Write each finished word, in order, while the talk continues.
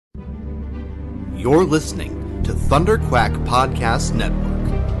You're listening to Thunderquack Podcast Network.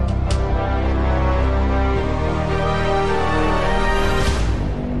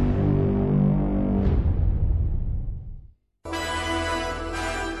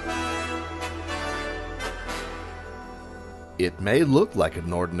 It may look like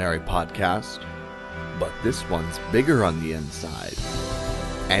an ordinary podcast, but this one's bigger on the inside,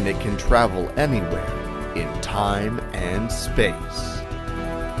 and it can travel anywhere in time and space.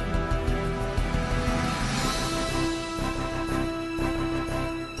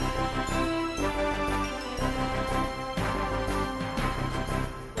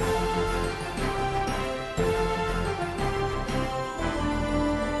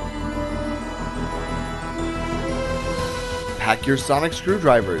 Pack your sonic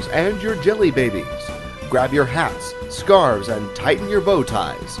screwdrivers and your jelly babies. Grab your hats, scarves, and tighten your bow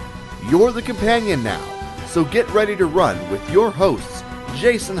ties. You're the companion now, so get ready to run with your hosts,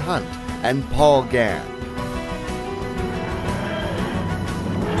 Jason Hunt and Paul Gann.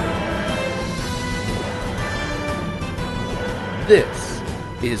 This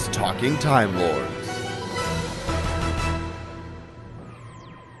is Talking Timelords.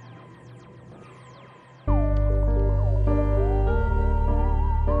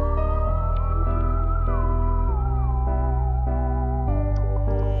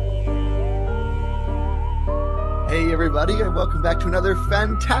 Hey everybody, and welcome back to another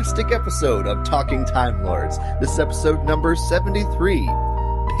fantastic episode of Talking Timelords. This is episode number 73,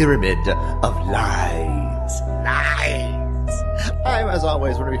 Pyramid of Lies. I'm, as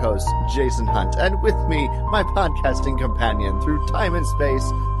always, one of your hosts, Jason Hunt, and with me, my podcasting companion through time and space,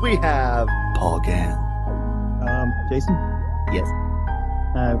 we have Paul Gann. Jason? Yes.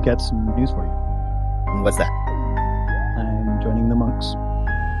 I've got some news for you. What's that? I'm joining the monks.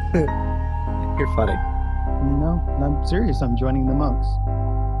 You're funny. No, I'm serious. I'm joining the monks.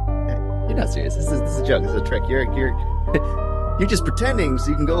 You're not serious. This is a joke. This is a trick. You're just pretending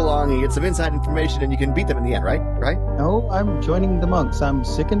so you can go along and get some inside information and you can beat them in the end, right? Right? No, I'm joining the monks. I'm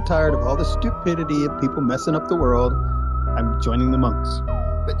sick and tired of all the stupidity of people messing up the world. I'm joining the monks.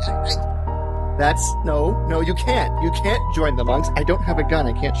 But no, you can't. You can't join the monks. I don't have a gun.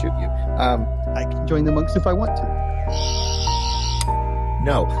 I can't shoot you. I can join the monks if I want to.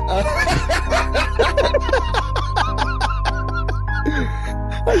 No.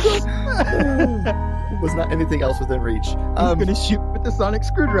 Was not anything else within reach. I'm going to shoot with the sonic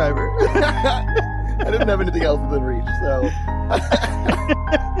screwdriver. I didn't have anything else within reach, so.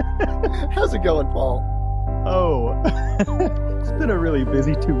 How's it going, Paul? Oh, it's been a really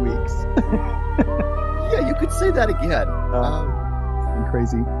busy 2 weeks. Yeah, you could say that again. It's been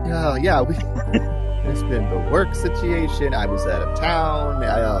crazy. Yeah. It's been the work situation. I was out of town.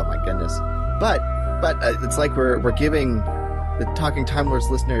 Oh my goodness! But it's like we're giving the Talking Timelords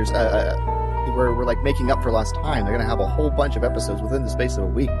listeners we're like making up for lost time. They're gonna have a whole bunch of episodes within the space of a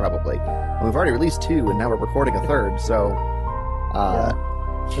week, probably. And we've already released 2, and now we're recording a 3rd. So, yeah.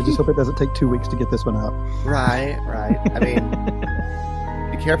 I just hope it doesn't take 2 weeks to get this one out. Right. I mean,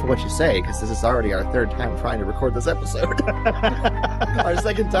 be careful what you say, because this is already our 3rd time trying to record this episode. Our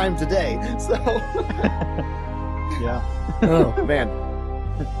 2nd time today. So, yeah. Oh man.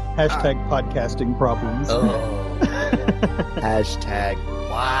 Hashtag podcasting problems. Oh. Hashtag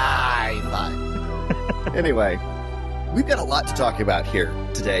Wi-Fi. Anyway, we've got a lot to talk about here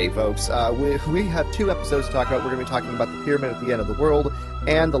today, folks. We have 2 episodes to talk about. We're going to be talking about the pyramid at the end of the world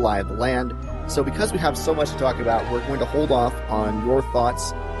and the lie of the land. So because we have so much to talk about, we're going to hold off on your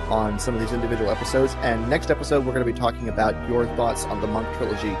thoughts on some of these individual episodes. And next episode, we're going to be talking about your thoughts on the Monk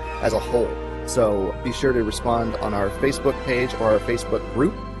Trilogy as a whole. So be sure to respond on our Facebook page or our Facebook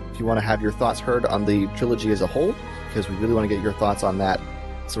group if you want to have your thoughts heard on the trilogy as a whole, because we really want to get your thoughts on that.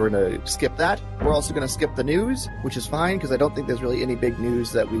 So we're going to skip that. We're also going to skip the news, which is fine, because I don't think there's really any big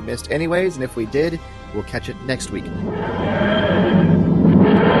news that we missed anyways, and if we did, we'll catch it next week.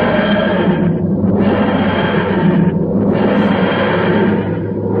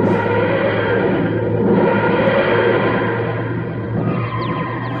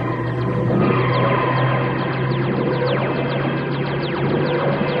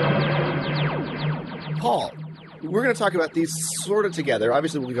 Paul, we're going to talk about these sort of together.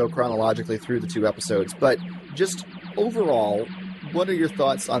 Obviously, we'll go chronologically through the 2 episodes, but just overall, what are your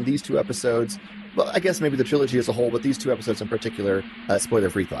thoughts on these 2 episodes? Well, I guess maybe the trilogy as a whole, but these 2 episodes in particular,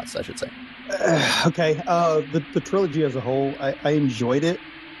 spoiler-free thoughts, I should say. Okay, the trilogy as a whole, I enjoyed it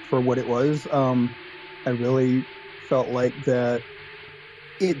for what it was. I really felt like that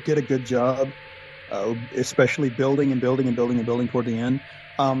it did a good job, especially building toward the end.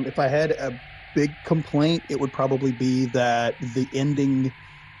 If I had a big complaint, it would probably be that the ending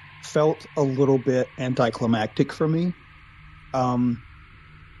felt a little bit anticlimactic for me. And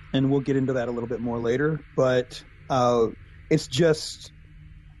we'll get into that a little bit more later. But it's just,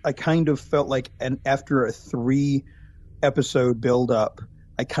 I kind of felt like after a 3-episode build-up,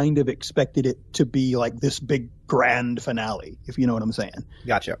 I kind of expected it to be like this big grand finale, if you know what I'm saying.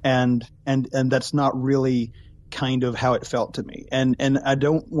 Gotcha. And that's not really kind of how it felt to me. And I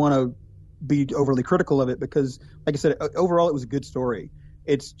don't want to be overly critical of it because, like I said, overall it was a good story.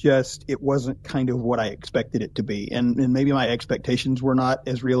 It's just, it wasn't kind of what I expected it to be. And maybe my expectations were not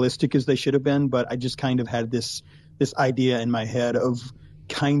as realistic as they should have been, but I just kind of had this idea in my head of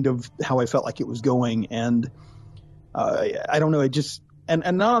kind of how I felt like it was going. And I don't know, it just,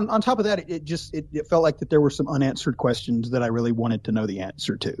 and on top of that, it felt like that there were some unanswered questions that I really wanted to know the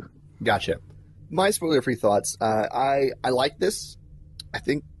answer to. Gotcha. My spoiler-free thoughts. I like this. I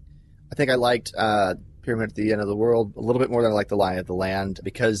think I liked Pyramid at the End of the World a little bit more than I liked The Lie of the Land,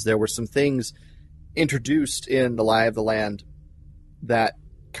 because there were some things introduced in The Lie of the Land that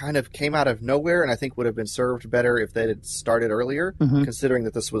kind of came out of nowhere, and I think would have been served better if they had started earlier, considering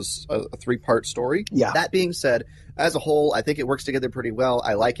that this was a 3-part story. Yeah. That being said, as a whole, I think it works together pretty well.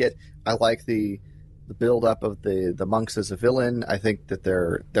 I like it. I like the build-up of the monks as a villain. I think that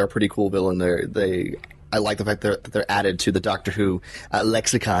they're a pretty cool villain. I like the fact that they're added to the Doctor Who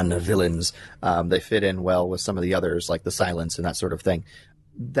lexicon of villains. They fit in well with some of the others, like the Silence and that sort of thing.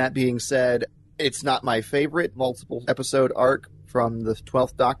 That being said, it's not my favorite multiple episode arc from the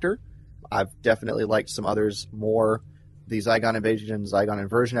 12th Doctor. I've definitely liked some others more. The Zygon Invasion and Zygon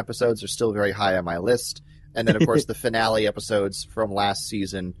Inversion episodes are still very high on my list. And then, of course, the finale episodes from last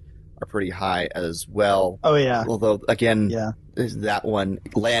season are pretty high as well. Oh, yeah. Although, again, that one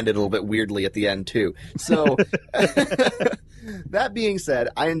landed a little bit weirdly at the end, too. So, that being said,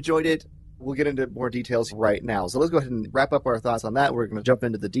 I enjoyed it. We'll get into more details right now. So let's go ahead and wrap up our thoughts on that. We're going to jump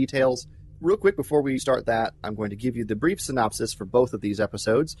into the details. Real quick, before we start that, I'm going to give you the brief synopsis for both of these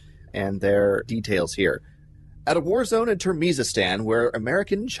episodes and their details here. At a war zone in Turkmenistan, where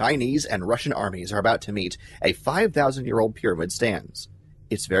American, Chinese, and Russian armies are about to meet, a 5,000-year-old pyramid stands.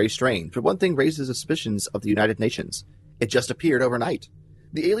 It's very strange, but one thing raises suspicions of the United Nations. It just appeared overnight.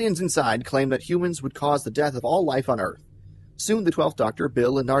 The aliens inside claim that humans would cause the death of all life on Earth. Soon the 12th Doctor,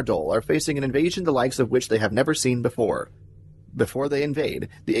 Bill, and Nardole are facing an invasion the likes of which they have never seen before. Before they invade,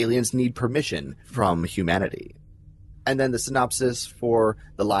 the aliens need permission from humanity. And then the synopsis for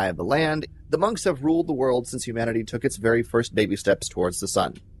The Lie of the Land. The monks have ruled the world since humanity took its very first baby steps towards the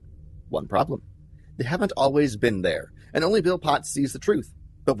sun. One problem. They haven't always been there, and only Bill Potts sees the truth.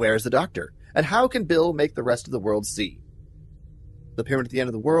 But where is the Doctor? And how can Bill make the rest of the world see? The Pyramid at the End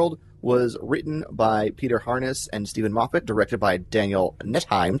of the World was written by Peter Harness and Stephen Moffat, directed by Daniel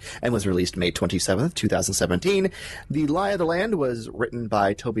Netheim, and was released May 27th, 2017. The Lie of the Land was written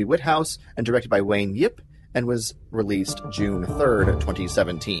by Toby Whithouse and directed by Wayne Yip, and was released June 3rd,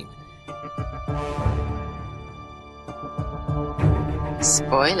 2017.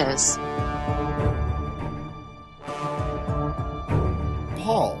 Spoilers.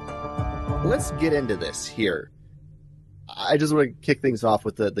 Paul, let's get into this here. I just want to kick things off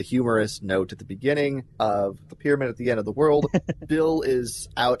with the humorous note at the beginning of The Pyramid at the End of the World. Bill is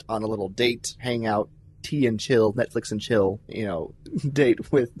out on a little date, hangout, tea and chill, Netflix and chill,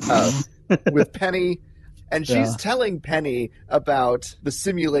 date with Penny. And she's telling Penny about the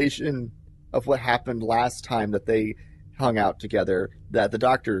simulation of what happened last time that they hung out together, that the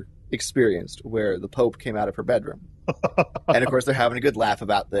Doctor experienced, where the Pope came out of her bedroom. And, of course, they're having a good laugh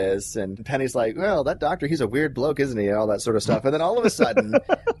about this. And Penny's like, well, that Doctor, he's a weird bloke, isn't he? And all that sort of stuff. And then all of a sudden,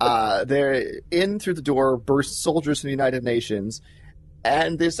 they're in through the door, burst soldiers from the United Nations.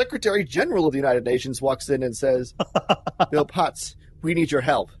 And the Secretary General of the United Nations walks in and says, Bill Potts, we need your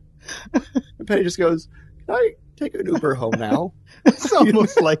help. And Penny just goes, can I take an Uber home now? It's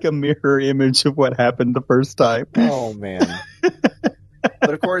almost like a mirror image of what happened the first time. Oh, man.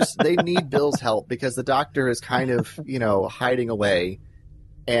 But, of course, they need Bill's help because the Doctor is kind of, hiding away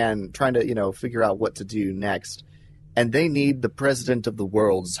and trying to, figure out what to do next. And they need the President of the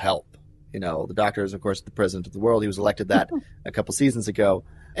World's help. The Doctor is, of course, the President of the World. He was elected that a couple seasons ago.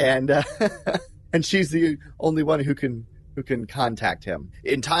 And and she's the only one who can contact him.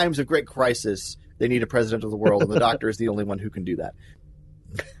 In times of great crisis, they need a President of the World, and the Doctor is the only one who can do that.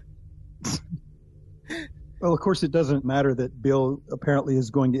 Well, of course, it doesn't matter that Bill apparently is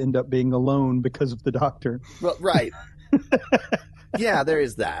going to end up being alone because of the Doctor. Well, right. Yeah, there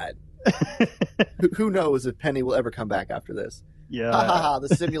is that. Who knows if Penny will ever come back after this? Yeah. Ha ha ha, the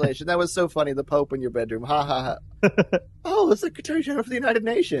simulation. That was so funny. The Pope in your bedroom. Ha ha ha. Oh, the Secretary General for the United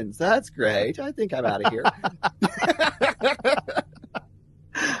Nations. That's great. I think I'm out of here.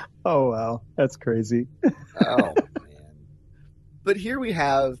 Oh, wow. That's crazy. Oh, man. But here we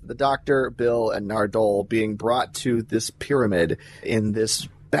have the Doctor, Bill, and Nardole being brought to this pyramid in this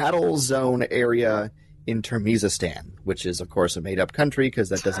battle zone area in Turkmenistan, which is, of course, a made-up country because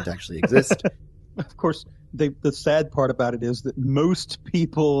that doesn't actually exist. Of course, the sad part about it is that most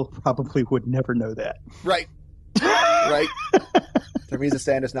people probably would never know that. Right. Right.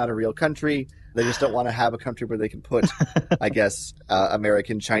 Turkmenistan is not a real country. They just don't want to have a country where they can put, I guess,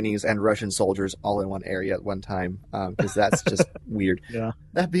 American, Chinese, and Russian soldiers all in one area at one time, because that's just weird. Yeah.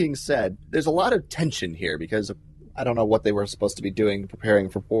 That being said, there's a lot of tension here because I don't know what they were supposed to be doing, preparing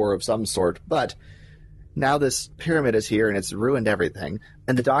for war of some sort, but now this pyramid is here and it's ruined everything,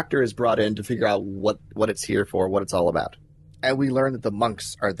 and the Doctor is brought in to figure out what it's here for, what it's all about. And we learn that the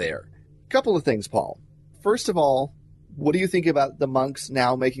monks are there. Couple of things, Paul. First of all, what do you think about the monks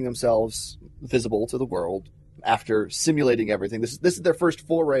now making themselves visible to the world after simulating everything? This is their first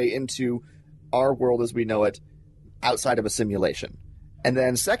foray into our world as we know it outside of a simulation. And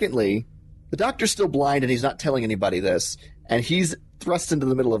then secondly, the Doctor's still blind and he's not telling anybody this, and he's thrust into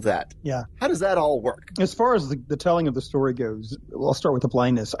the middle of that. Yeah. How does that all work? As far as the telling of the story goes, I'll start with the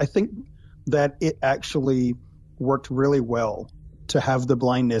blindness. I think that it actually worked really well to have the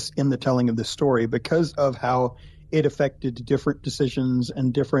blindness in the telling of the story because of how it affected different decisions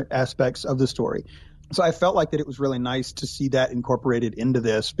and different aspects of the story. So I felt like that it was really nice to see that incorporated into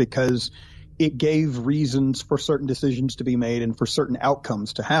this because it gave reasons for certain decisions to be made and for certain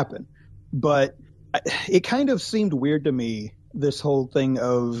outcomes to happen. But it kind of seemed weird to me, this whole thing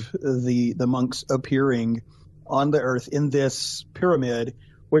of the monks appearing on the Earth in this pyramid,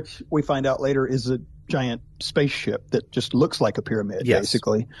 which we find out later is a giant spaceship that just looks like a pyramid,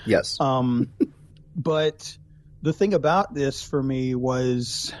 basically. Yes. But the thing about this for me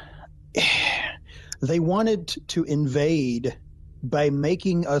was they wanted to invade by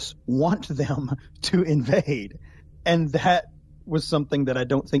making us want them to invade. And that was something that I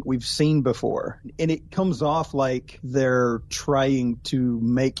don't think we've seen before. And it comes off like they're trying to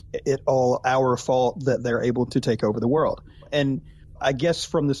make it all our fault that they're able to take over the world. And I guess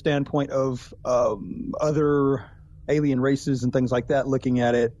from the standpoint of other alien races and things like that, looking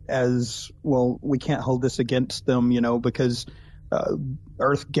at it as, well, we can't hold this against them, because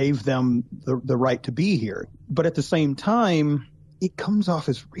Earth gave them the right to be here. But at the same time, it comes off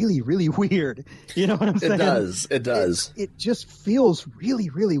as really, really weird. You know what I'm saying? It does. It just feels really,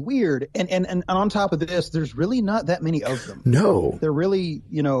 really weird. And on top of this, there's really not that many of them. No. They're really,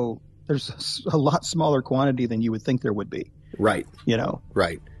 there's a lot smaller quantity than you would think there would be. Right.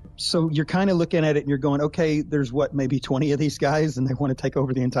 Right. So you're kind of looking at it and you're going, okay, there's maybe 20 of these guys and they want to take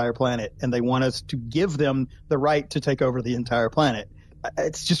over the entire planet and they want us to give them the right to take over the entire planet.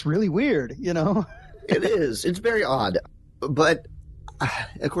 It's just really weird, It is. It's very odd. But,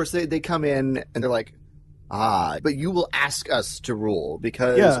 of course, they come in and they're like, but you will ask us to rule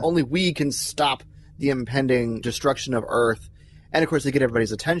because only we can stop the impending destruction of Earth. And, of course, they get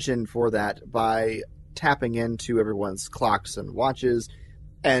everybody's attention for that by tapping into everyone's clocks and watches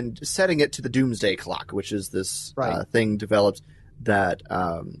and setting it to the doomsday clock, which is this thing developed that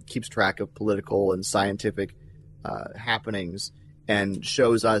keeps track of political and scientific happenings and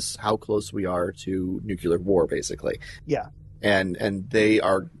shows us how close we are to nuclear war, basically. Yeah. And they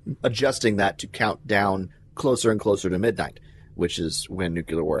are adjusting that to count down closer and closer to midnight, which is when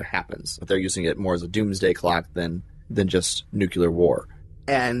nuclear war happens. But they're using it more as a doomsday clock than just nuclear war.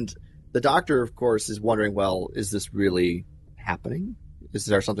 And the Doctor, of course, is wondering, well, is this really happening? Is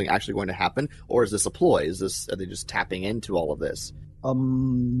there something actually going to happen? Or is this a ploy? Are they just tapping into all of this?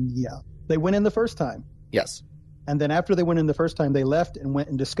 Yeah. They went in the first time. Yes. And then after they went in the first time, they left and went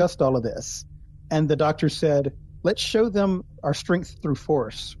and discussed all of this. And the Doctor said, let's show them our strength through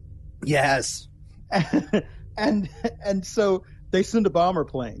force. Yes. And so they send a bomber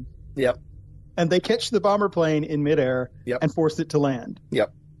plane. Yep. And they catch the bomber plane in midair and force it to land.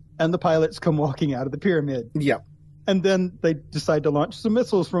 Yep. And the pilots come walking out of the pyramid. Yep. And then they decide to launch some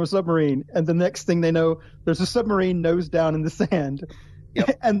missiles from a submarine. And the next thing they know, there's a submarine nose down in the sand.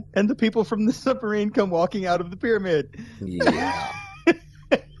 Yep. And the people from the submarine come walking out of the pyramid. Yeah.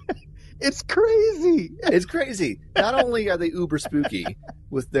 It's crazy. It's crazy. Not only are they uber spooky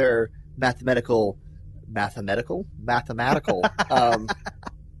with their mathematical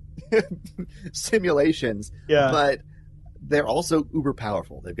simulations, but they're also uber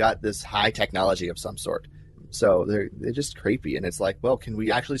powerful. They've got this high technology of some sort. So they're just creepy. And it's like, well, can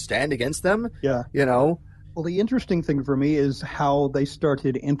we actually stand against them? Yeah. Well, the interesting thing for me is how they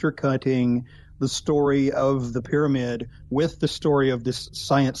started intercutting the story of the pyramid with the story of this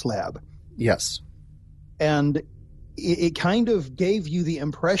science lab. Yes. And it kind of gave you the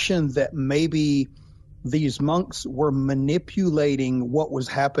impression that maybe these monks were manipulating what was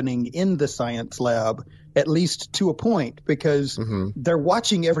happening in the science lab, at least to a point, because they're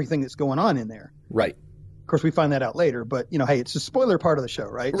watching everything that's going on in there. Right. Of course, we find that out later, but, hey, it's a spoiler part of the show,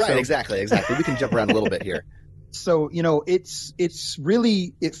 right? Right, so, exactly. We can jump around a little bit here. So, it's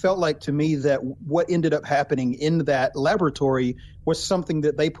really, it felt like to me that what ended up happening in that laboratory was something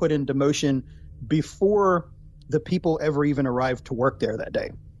that they put into motion before the people ever even arrived to work there that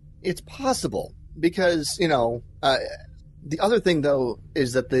day. It's possible because, the other thing, though,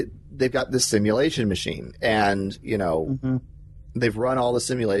 is that they've got this simulation machine and, they've run all the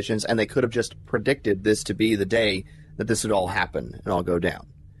simulations and they could have just predicted this to be the day that this would all happen and all go down.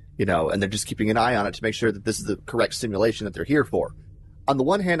 And they're just keeping an eye on it to make sure that this is the correct simulation that they're here for. On the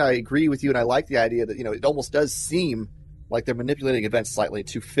one hand, I agree with you, and I like the idea that, it almost does seem like they're manipulating events slightly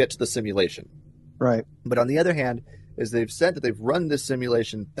to fit the simulation. Right. But on the other hand, is they've said that they've run this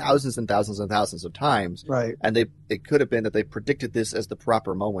simulation thousands and thousands and thousands of times. Right. And it could have been that they predicted this as the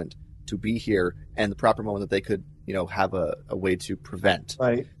proper moment to be here and the proper moment that they could, have a way to prevent.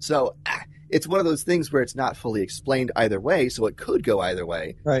 Right. So it's one of those things where it's not fully explained either way, so it could go either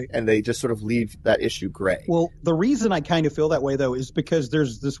way. Right. And they just sort of leave that issue gray. Well, the reason I kind of feel that way, though, is because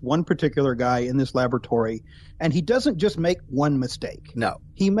there's this one particular guy in this laboratory, and he doesn't just make one mistake. No.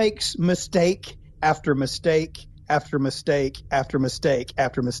 He makes mistake after mistake after mistake after mistake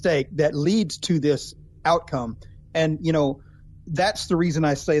after mistake that leads to this outcome. And, that's the reason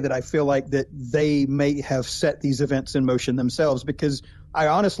I say that I feel like that they may have set these events in motion themselves, because I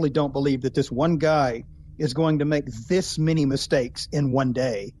honestly don't believe that this one guy is going to make this many mistakes in one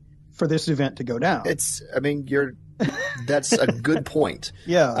day for this event to go down. That's a good point.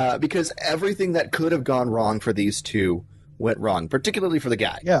 Yeah. Because everything that could have gone wrong for these two went wrong, particularly for the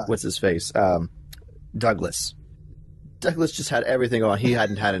guy. Yeah. What's his face? Douglas. Douglas just had everything on. He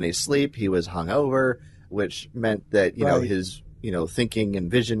hadn't had any sleep. He was hungover, which meant that, his, thinking and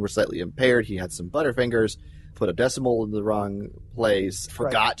vision were slightly impaired. He had some butterfingers, put a decimal in the wrong place,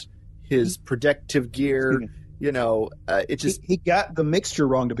 forgot his protective gear. It just... He got the mixture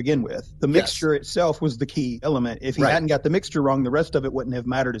wrong to begin with. The mixture itself was the key element. If he hadn't got the mixture wrong, the rest of it wouldn't have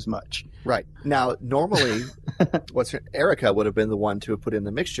mattered as much. Right. Now, normally, Erica would have been the one to have put in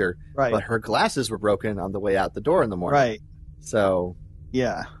the mixture, but her glasses were broken on the way out the door in the morning. Right. So...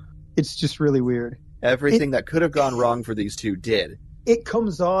 yeah. It's just really weird. Everything that could have gone wrong for these two did. It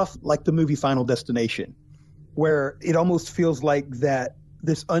comes off like the movie Final Destination, where it almost feels like that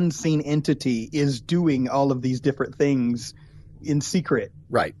this unseen entity is doing all of these different things in secret.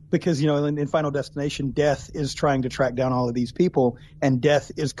 Right. Because, in Final Destination, Death is trying to track down all of these people, and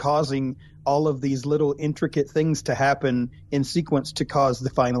Death is causing all of these little intricate things to happen in sequence to cause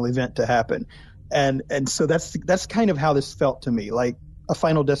the final event to happen. And so that's kind of how this felt to me, like a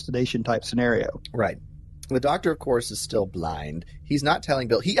Final Destination type scenario. Right. The doctor, of course, is still blind. He's not telling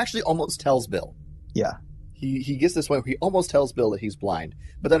Bill. He actually almost tells Bill. Yeah. He gets this way where he almost tells Bill that he's blind.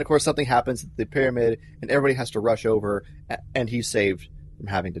 But then, of course, something happens at the pyramid, and everybody has to rush over, and he's saved from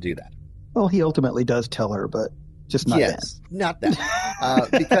having to do that. Well, he ultimately does tell her, but just not then. Not that.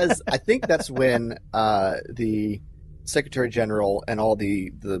 Because I think that's when the Secretary General and all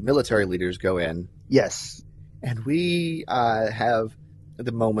the military leaders go in. Yes. And we have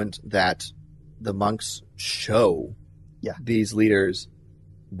the moment that the monks show these leaders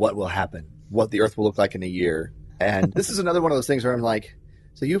what will happen, what the Earth will look like in a year. And this is another one of those things where I'm like,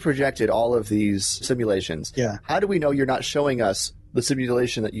 so you projected all of these simulations. Yeah. How do we know you're not showing us the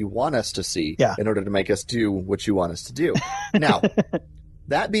simulation that you want us to see in order to make us do what you want us to do? Now,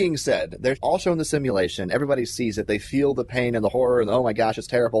 that being said, they're all shown the simulation. Everybody sees it. They feel the pain and the horror and oh my gosh, it's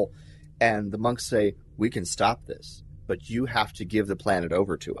terrible. And the monks say, we can stop this, but you have to give the planet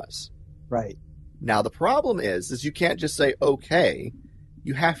over to us. Right. Now, the problem is you can't just say, okay.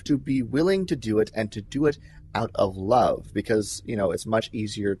 You have to be willing to do it and to do it out of love because, it's much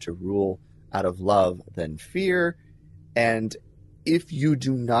easier to rule out of love than fear. And if you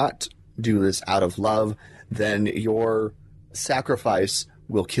do not do this out of love, then your sacrifice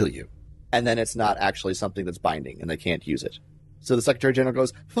will kill you. And then it's not actually something that's binding and they can't use it. So the Secretary General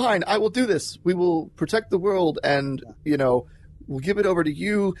goes, fine, I will do this. We will protect the world and, we'll give it over to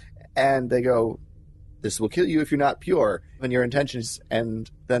you. And they go, this will kill you if you're not pure in your intentions. And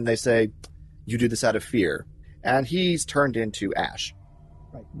then they say, you do this out of fear. And he's turned into ash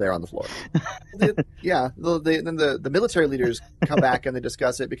there on the floor. Then the military leaders come back and they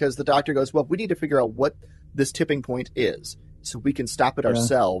discuss it because the doctor goes, well, we need to figure out what this tipping point is so we can stop it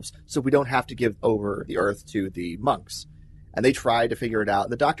ourselves so we don't have to give over the Earth to the monks. and they try to figure it out.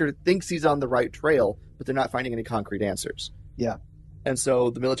 The doctor thinks he's on the right trail, but they're not finding any concrete answers. Yeah. And so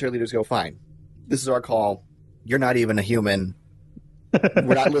the military leaders go, fine, this is our call. You're not even a human.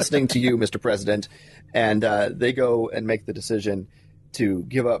 We're not listening to you, Mr. President. And they go and make the decision to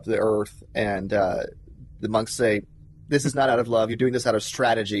give up the Earth. And the monks say, this is not out of love. You're doing this out of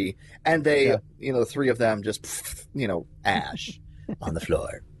strategy. And they, the three of them just, ash on the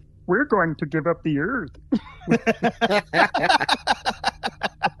floor. We're going to give up the Earth.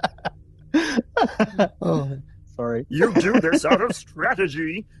 Oh, sorry. You do this out of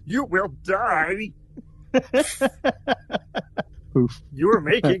strategy. You will die. Oof. You are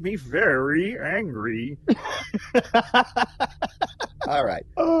making me very angry. All right.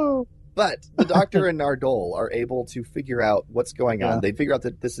 Oh. But the doctor and Nardole are able to figure out what's going on. They figure out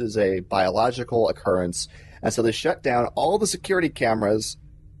that this is a biological occurrence. And so they shut down all the security cameras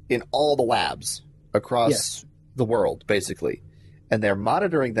in all the labs across the world, basically. And they're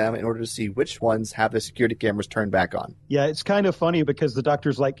monitoring them in order to see which ones have the security cameras turned back on. Yeah, it's kind of funny because the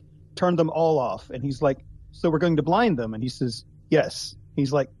doctor's like, turn them all off. And he's like, so we're going to blind them. And he says, yes.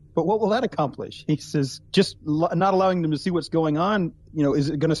 He's like, but what will that accomplish? He says, just not allowing them to see what's going on, is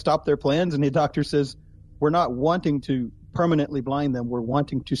it going to stop their plans? And the doctor says, we're not wanting to permanently blind them. We're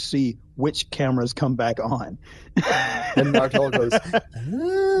wanting to see which cameras come back on. And Nardole goes,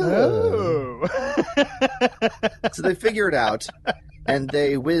 oh. So they figure it out, and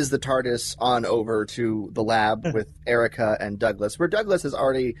they whiz the TARDIS on over to the lab with Erica and Douglas, where Douglas has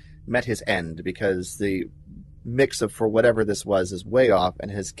already met his end because the mix of for whatever this was is way off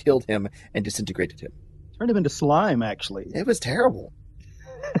and has killed him and disintegrated him. Turned him into slime, actually. It was terrible.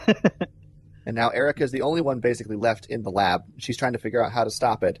 And now Erica is the only one basically left in the lab. She's trying to figure out how to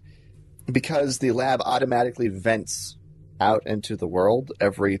stop it because the lab automatically vents out into the world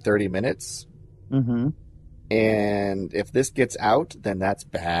every 30 minutes. Mm-hmm. And if this gets out, then that's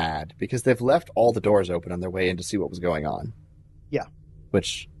bad because they've left all the doors open on their way in to see what was going on. Yeah.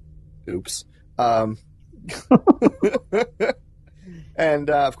 Which, oops. And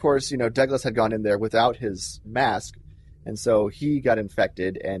of course, Douglas had gone in there without his mask, and so he got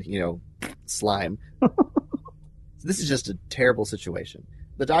infected and, slime. So this is just a terrible situation.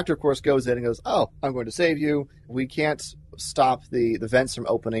 The doctor, of course, goes in and goes, oh, I'm going to save you. We can't stop the vents from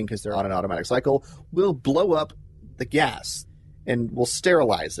opening because they're on an automatic cycle. We'll blow up the gas and we'll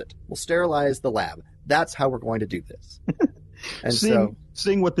sterilize it. We'll sterilize the lab. That's how we're going to do this. And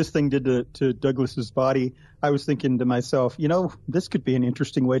seeing what this thing did to Douglas's body, I was thinking to myself, this could be an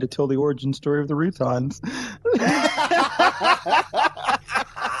interesting way to tell the origin story of the Rutons.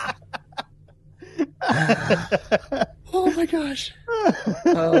 Oh my gosh.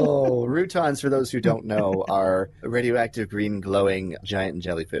 Oh, Rutons, for those who don't know, are radioactive green glowing giant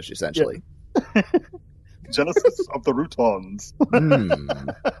jellyfish, essentially. Yeah. Genesis of the Rutons.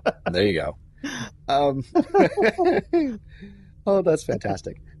 There you go. Oh, that's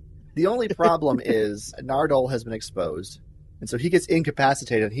fantastic. The only problem is Nardole has been exposed, and so he gets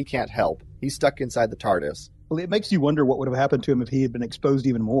incapacitated and he can't help. He's stuck inside the TARDIS. Well, it makes you wonder what would have happened to him if he had been exposed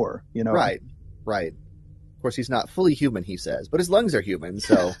even more, Right. Of course, he's not fully human, he says, but his lungs are human,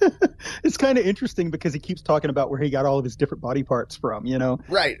 so... It's kind of interesting because he keeps talking about where he got all of his different body parts from,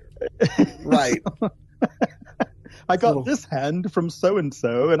 Right. I got this hand from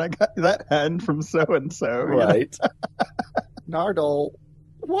so-and-so, and I got that hand from so-and-so. Right. Nardole,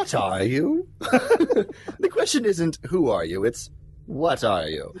 what are you? The question isn't who are you, it's what are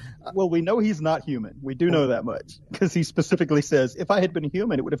you? Well, we know he's not human. We do know that much because he specifically says, if I had been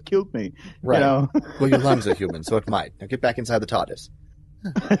human, it would have killed me. Right. Well, your lungs are human, so it might. Now get back inside the TARDIS.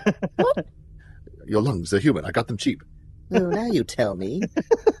 Your lungs are human. I got them cheap. Oh, now you tell me.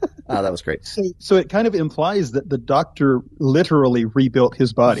 That was great. So it kind of implies that the doctor literally rebuilt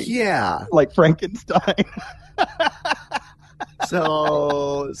his body. Yeah. Like Frankenstein.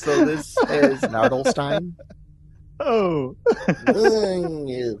 So this is Nardolstein? Oh.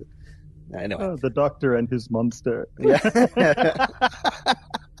 Anyway. Oh, the doctor and his monster. Yeah.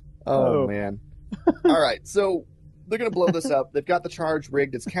 Oh, man. All right, so they're going to blow this up. They've got the charge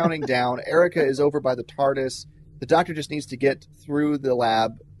rigged. It's counting down. Erica is over by the TARDIS. The doctor just needs to get through the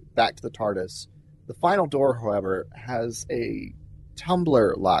lab back to the TARDIS. The final door, however, has a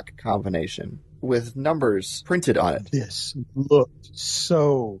tumbler lock combination with numbers printed on it. This looked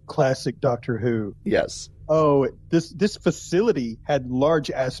so classic Doctor Who. Yes. Oh, this facility had large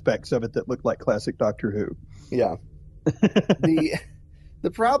aspects of it that looked like classic Doctor Who. Yeah.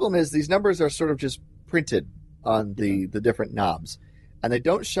 The problem is these numbers are sort of just printed on the different knobs, and they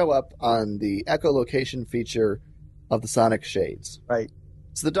don't show up on the echolocation feature of the sonic shades. Right.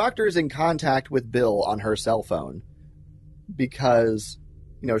 So the doctor is in contact with Bill on her cell phone, because,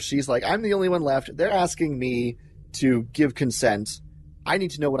 she's like, I'm the only one left. They're asking me to give consent. I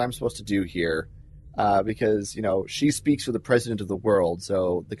need to know what I'm supposed to do here. Because, she speaks for the president of the world,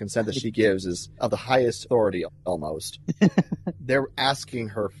 so the consent that she gives is of the highest authority, almost. They're asking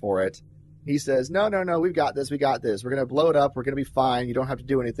her for it. He says, no, we've got this. We're going to blow it up. We're going to be fine. You don't have to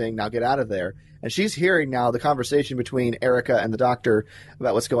do anything. Now get out of there. And she's hearing now the conversation between Erica and the doctor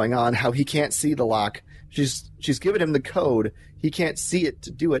about what's going on, how he can't see the lock. She's given him the code. He can't see it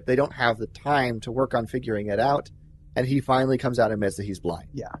to do it. They don't have the time to work on figuring it out. And he finally comes out and admits that he's blind.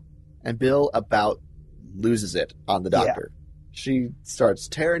 Yeah. And Bill about loses it on the doctor. Yeah. She starts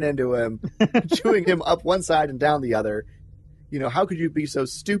tearing into him, chewing him up one side and down the other. How could you be so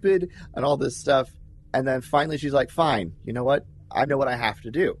stupid and all this stuff? And then finally she's like, fine, you know what? I know what I have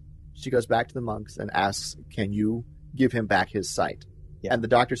to do. She goes back to the monks and asks, can you give him back his sight? Yeah. And the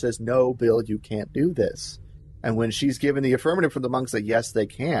doctor says, no, Bill, you can't do this. And when she's given the affirmative from the monks that yes, they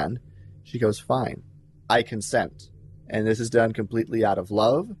can, she goes, fine, I consent. And this is done completely out of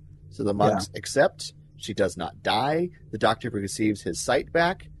love. So the monks accept. She does not die. The doctor receives his sight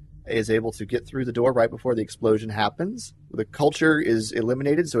back, is able to get through the door right before the explosion happens. The culture is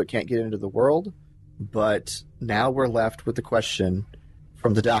eliminated, so it can't get into the world. But now we're left with the question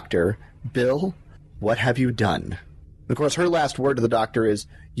from the doctor, Bill, what have you done? Of course, her last word to the doctor is,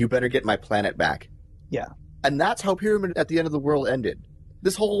 you better get my planet back. Yeah. And that's how Pyramid at the End of the World ended.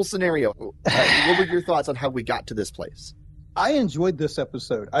 This whole scenario. What were your thoughts on how we got to this place? I enjoyed this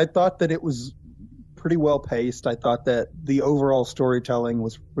episode. I thought that it was pretty well paced. I thought that the overall storytelling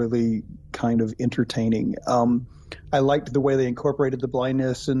was really kind of entertaining. I liked the way they incorporated the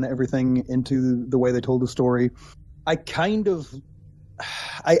blindness and everything into the way they told the story. I think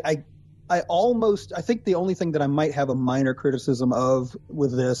the only thing that I might have a minor criticism of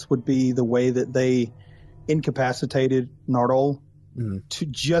with this would be the way that they incapacitated Nardole to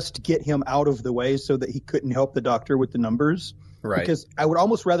just get him out of the way so that he couldn't help the doctor with the numbers. Right. Because I would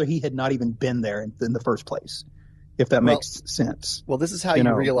almost rather he had not even been there in the first place, if that makes sense. Well, this is how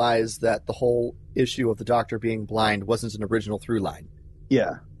you realize that the whole issue of the doctor being blind wasn't an original through line.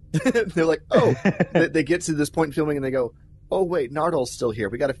 Yeah. They're like, they get to this point in filming and they go, oh, wait, Nardole's still here.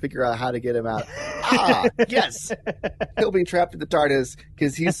 We got to figure out how to get him out. Yes. He'll be trapped in the TARDIS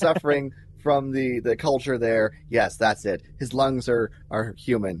because he's suffering from the culture there. Yes, that's it. His lungs are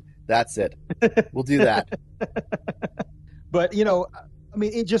human. That's it. We'll do that. But,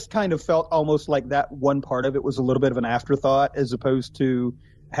 it just kind of felt almost like that one part of it was a little bit of an afterthought as opposed to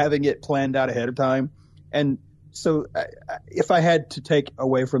having it planned out ahead of time. And so if I had to take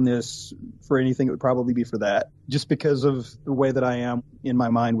away from this for anything, it would probably be for that, just because of the way that I am in my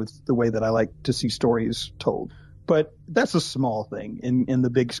mind with the way that I like to see stories told. But that's a small thing in the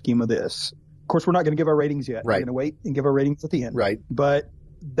big scheme of this. Of course, we're not going to give our ratings yet. Right. We're going to wait and give our ratings at the end. Right. But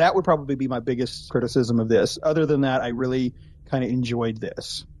that would probably be my biggest criticism of this. Other than that, I really kind of enjoyed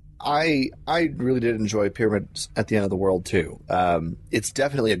this. I really did enjoy Pyramids at the End of the World, too. It's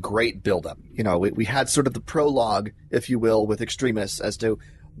definitely a great build-up. We had sort of the prologue, if you will, with Extremis as to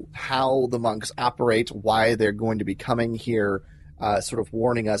how the monks operate, why they're going to be coming here, sort of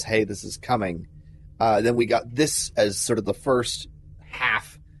warning us, hey, this is coming. Then we got this as sort of the first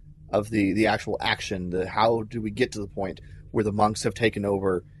half of the actual action, how do we get to the point where the monks have taken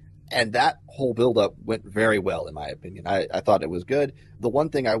over. And that whole buildup went very well, in my opinion. I thought it was good. The one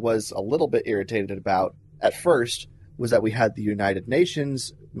thing I was a little bit irritated about at first was that we had the United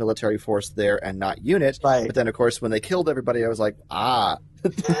Nations military force there and not UNIT. Right. But then, of course, when they killed everybody, I was like,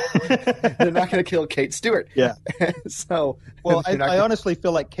 they're not going to kill Kate Stewart. Yeah. So, well, I honestly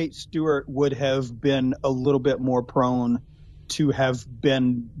feel like Kate Stewart would have been a little bit more prone to have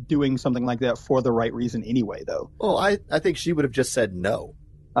been doing something like that for the right reason anyway, though. Well, I think she would have just said no.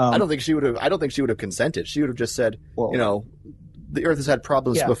 I don't think she would have consented. She would have just said, the Earth has had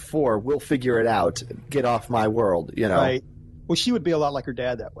problems before. We'll figure it out. Get off my world, Right. Well, she would be a lot like her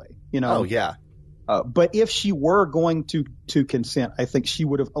dad that way, Oh, yeah. But if she were going to consent, I think she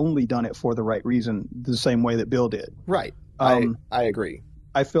would have only done it for the right reason, the same way that Bill did. Right. I agree.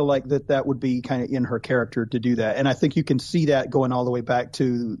 I feel like that would be kind of in her character to do that. And I think you can see that going all the way back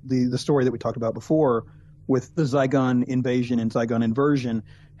to the story that we talked about before with the Zygon invasion and Zygon inversion,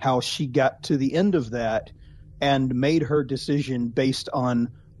 how she got to the end of that and made her decision based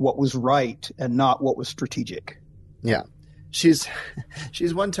on what was right and not what was strategic. Yeah. She's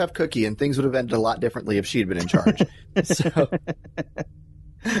one tough cookie, and things would have ended a lot differently if she had been in charge. So,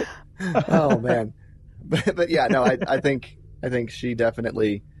 oh man, but yeah, no, I think she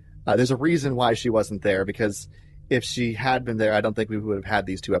definitely. There's a reason why she wasn't there, because if she had been there, I don't think we would have had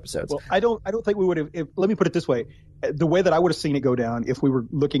these two episodes. Well, I don't think we would have. Let me put it this way: the way that I would have seen it go down if we were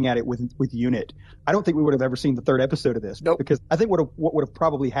looking at it with Unit, I don't think we would have ever seen the third episode of this. Nope. Because I think what would have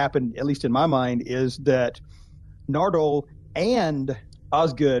probably happened, at least in my mind, is that Nardole and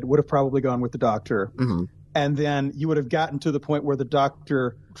Osgood would have probably gone with the Doctor. Mm-hmm. And then you would have gotten to the point where the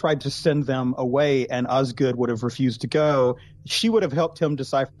Doctor tried to send them away and Osgood would have refused to go. She would have helped him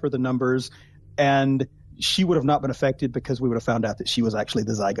decipher the numbers, and she would have not been affected because we would have found out that she was actually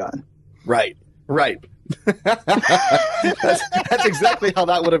the Zygon. Right. That's exactly how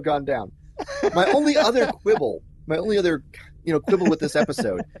that would have gone down. My only other quibble with this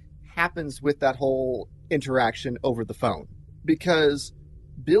episode happens with that whole interaction over the phone, because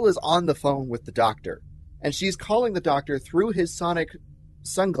Bill is on the phone with the Doctor and she's calling the Doctor through his sonic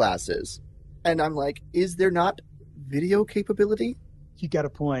sunglasses, and I'm like, is there not video capability? You got a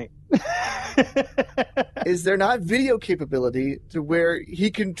point. Is there not video capability to where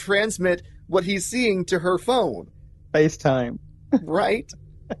he can transmit what he's seeing to her phone? FaceTime. Right?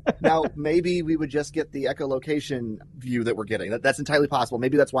 Now, maybe we would just get the echolocation view that we're getting. That's entirely possible.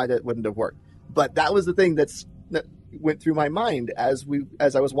 Maybe that's why that wouldn't have worked. But that was the thing that went through my mind as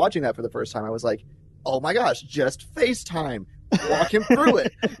I was watching that for the first time. I was like, oh my gosh, just FaceTime. Walk him through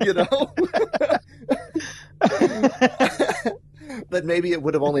it, you know? But maybe it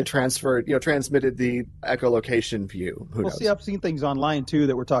would have only transmitted the echolocation view. Who knows? See, I've seen things online, too,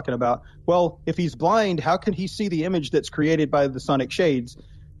 that we're talking about. Well, if he's blind, how can he see the image that's created by the sonic shades?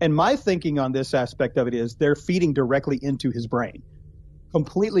 And my thinking on this aspect of it is they're feeding directly into his brain,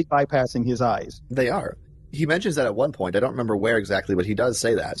 completely bypassing his eyes. They are. He mentions that at one point. I don't remember where exactly, but he does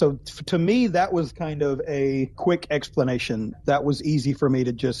say that. So to me, that was kind of a quick explanation. That was easy for me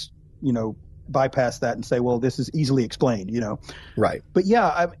to just, bypass that and say, well, this is easily explained, Right. But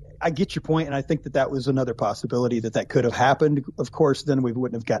yeah, I get your point, and I think that was another possibility that could have happened. Of course, then we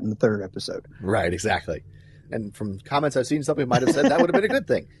wouldn't have gotten the third episode. Right, exactly. And from comments I've seen, somebody might have said that would have been a good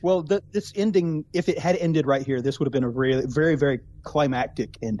thing. Well, this ending, if it had ended right here, this would have been a really, very, very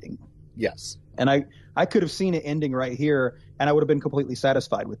climactic ending. Yes. And I could have seen it ending right here, and I would have been completely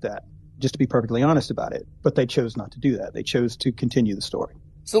satisfied with that, just to be perfectly honest about it. But they chose not to do that. They chose to continue the story.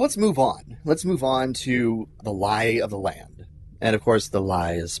 So let's move on. Let's move on to the lie of the land. And of course, the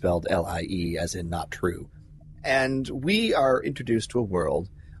lie is spelled L-I-E, as in not true. And we are introduced to a world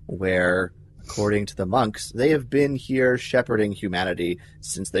where, according to the monks, they have been here shepherding humanity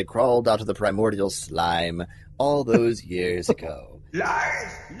since they crawled out of the primordial slime all those years ago.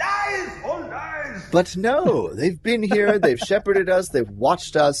 Lies! Lies! All lies! But no, they've been here, they've shepherded us, they've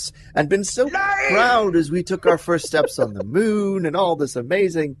watched us, and been so proud as we took our first steps on the moon and all this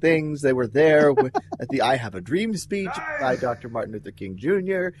amazing things. They were there at the I Have a Dream speech by Dr. Martin Luther King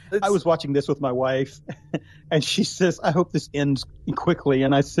Jr. I was watching this with my wife, and she says, I hope this ends quickly.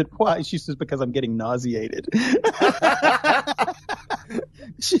 And I said, why? She says, because I'm getting nauseated.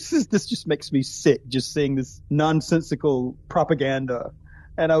 She says, this just makes me sick, just seeing this nonsensical propaganda.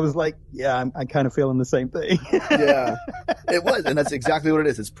 And I was like, yeah, I'm kind of feeling the same thing. Yeah, it was. And that's exactly what it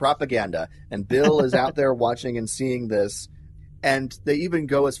is. It's propaganda. And Bill is out there watching and seeing this. And they even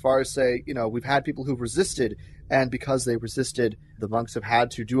go as far as say, we've had people who've resisted. And because they resisted, the monks have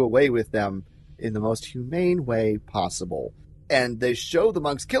had to do away with them in the most humane way possible. And they show the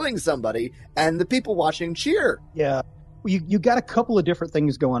monks killing somebody, and the people watching cheer. Yeah. You got a couple of different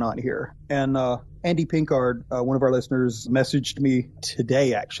things going on here. And Andy Pinkard, one of our listeners, messaged me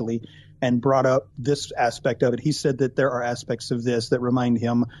today, actually, and brought up this aspect of it. He said that there are aspects of this that remind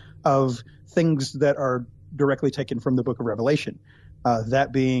him of things that are directly taken from the Book of Revelation.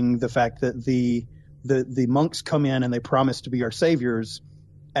 That being the fact that the monks come in and they promise to be our saviors,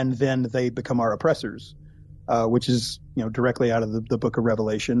 and then they become our oppressors, which is directly out of the Book of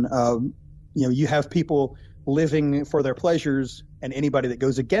Revelation. You have people living for their pleasures, and anybody that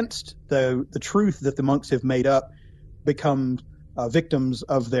goes against the truth that the monks have made up become victims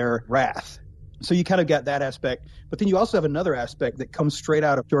of their wrath. So you kind of got that aspect, but then you also have another aspect that comes straight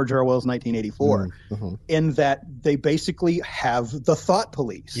out of George Orwell's 1984, in that they basically have the thought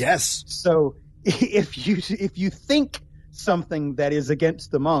police. Yes. So if you think something that is against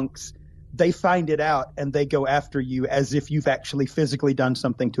the monks, they find it out and they go after you as if you've actually physically done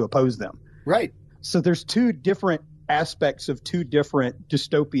something to oppose them. Right. So there's two different aspects of two different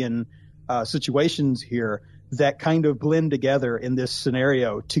dystopian situations here that kind of blend together in this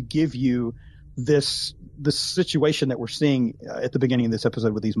scenario to give you the situation that we're seeing at the beginning of this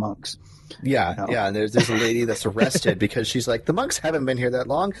episode with these monks. Yeah, yeah. And there's a lady that's arrested because she's like, the monks haven't been here that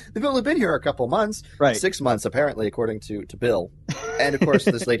long. They've only been here a couple months. Right. 6 months, apparently, according to Bill. And, of course,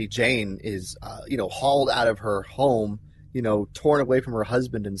 this lady Jane is, hauled out of her home, torn away from her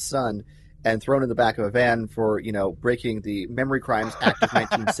husband and son. and thrown in the back of a van for, breaking the Memory Crimes Act of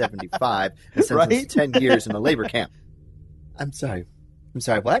 1975 and sentenced to 10 years in a labor camp. I'm sorry,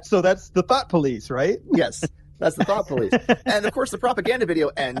 what? So that's the thought police, right? Yes, that's the thought police. And of course, the propaganda video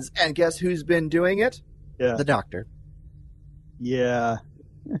ends, and guess who's been doing it? Yeah. The doctor. Yeah.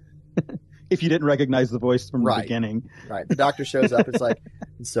 If you didn't recognize the voice from the beginning. Right. The doctor shows up. It's like,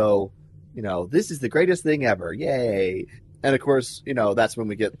 so, this is the greatest thing ever. Yay. And of course, that's when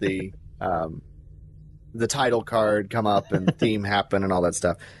we get the title card come up and the theme happen and all that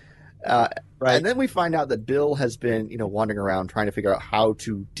stuff. And then we find out that Bill has been, wandering around trying to figure out how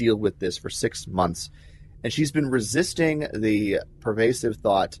to deal with this for 6 months. And she's been resisting the pervasive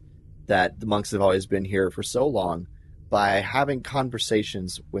thought that the monks have always been here for so long by having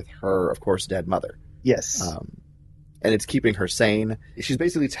conversations with her, of course, dead mother. Yes. And it's keeping her sane. She's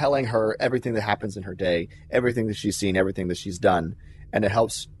basically telling her everything that happens in her day, everything that she's seen, everything that she's done. And it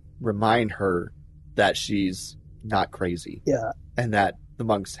helps remind her that she's not crazy. Yeah. And that the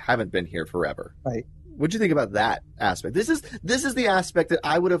monks haven't been here forever. Right. What'd you think about that aspect? This is the aspect that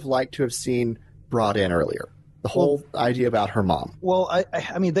I would have liked to have seen brought in earlier. The whole idea about her mom. Well,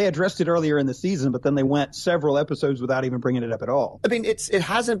 I mean, they addressed it earlier in the season, but then they went several episodes without even bringing it up at all. I mean, it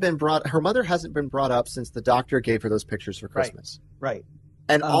hasn't been brought. Her mother hasn't been brought up since the doctor gave her those pictures for Christmas. Right.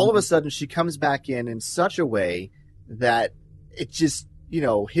 And all of a sudden, she comes back in such a way that it just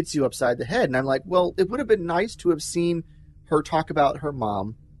hits you upside the head. And I'm like, well, it would have been nice to have seen her talk about her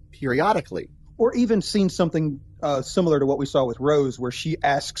mom periodically, or even seen something similar to what we saw with Rose, where she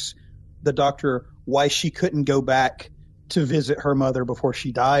asks the doctor why she couldn't go back to visit her mother before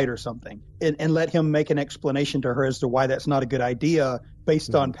she died or something, and let him make an explanation to her as to why that's not a good idea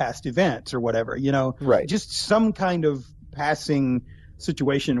based on past events or whatever, Right. Just some kind of passing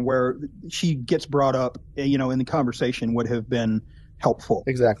situation where she gets brought up, in the conversation would have been helpful.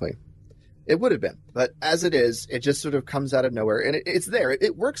 Exactly. It would have been. But as it is, it just sort of comes out of nowhere, and it's there.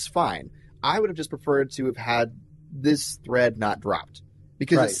 It works fine. I would have just preferred to have had this thread not dropped.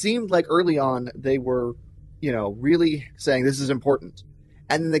 Because it seemed like early on they were, really saying this is important.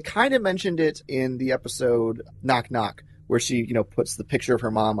 And then they kind of mentioned it in the episode Knock Knock, where she, puts the picture of her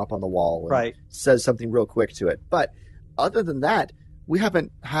mom up on the wall and says something real quick to it. But other than that, we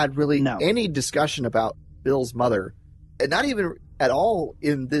haven't had really any discussion about Bill's mother, and not even at all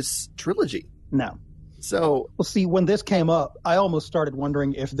in this trilogy. No. So, well, see, when this came up, I almost started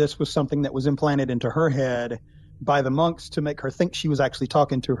wondering if this was something that was implanted into her head by the monks to make her think she was actually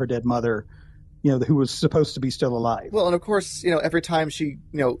talking to her dead mother, who was supposed to be still alive. Well, and of course, every time she,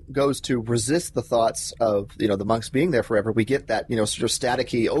 goes to resist the thoughts of, the monks being there forever, we get that, sort of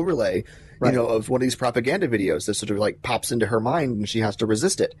staticky overlay, of one of these propaganda videos that sort of like pops into her mind and she has to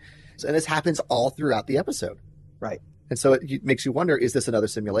resist it. And this happens all throughout the episode. Right. And so it makes you wonder, is this another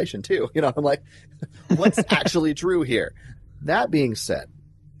simulation too? I'm like, what's actually true here? That being said,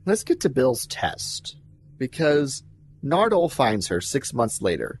 let's get to Bill's test. Because Nardole finds her 6 months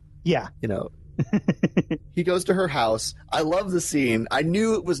later. Yeah. He goes to her house. I love the scene. I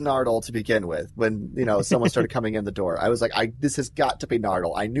knew it was Nardole to begin with when, someone started coming in the door. I was like, this has got to be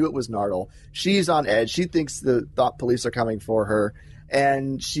Nardole. I knew it was Nardole. She's on edge. She thinks the thought police are coming for her.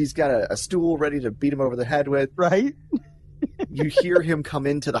 And she's got a stool ready to beat him over the head with. Right. You hear him come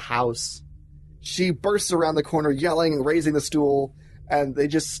into the house. She bursts around the corner yelling and raising the stool. And they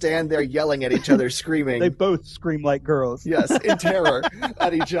just stand there yelling at each other, screaming. They both scream like girls. Yes, in terror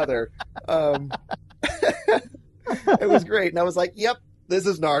at each other. It was great. And I was like, yep, this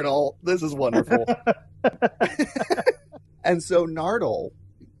is Nardole. This is wonderful. And so Nardole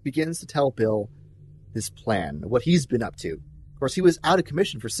begins to tell Bill his plan, what he's been up to. Of course, he was out of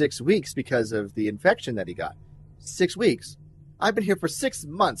commission for 6 weeks because of the infection that he got. 6 weeks. I've been here for 6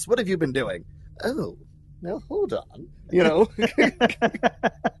 months. What have you been doing? Oh. Now, hold on,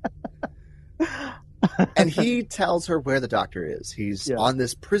 And he tells her where the doctor is. He's on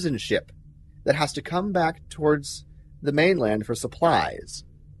this prison ship that has to come back towards the mainland for supplies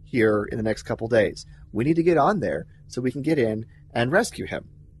here in the next couple days. We need to get on there so we can get in and rescue him.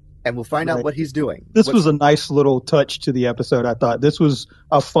 And we'll find out what he's doing. This was a nice little touch to the episode, I thought. This was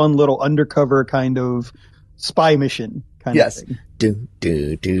a fun little undercover kind of spy mission. Yes. Okay.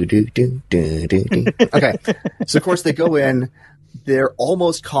 So, of course, they go in. They're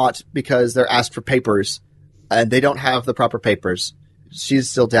almost caught because they're asked for papers, and they don't have the proper papers.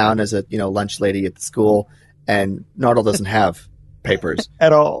 She's still down as a lunch lady at the school, and Nardole doesn't have papers.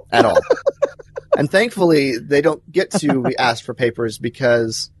 At all. And thankfully, they don't get to be asked for papers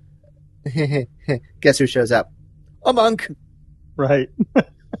because guess who shows up? A monk. Right.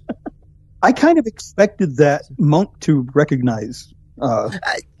 I kind of expected that monk to recognize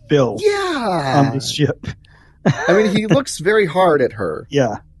Bill Yeah. on the ship. I mean, he looks very hard at her.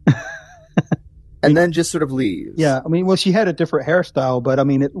 Yeah. And then just sort of leaves. Yeah. I mean, well, she had a different hairstyle, but I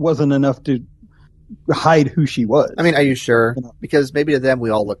mean, it wasn't enough to hide who she was. I mean, are you sure? You know. Because maybe to them we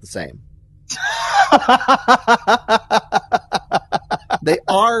all look the same. They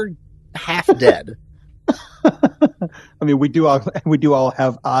are half dead. I mean, we do all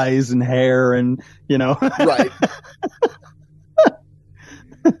have eyes and hair and, Right.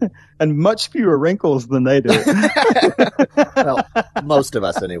 and much fewer wrinkles than they do. Well, most of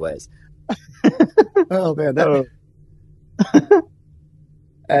us anyways. Oh man.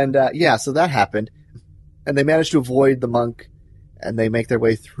 And so that happened. And they managed to avoid the monk, and they make their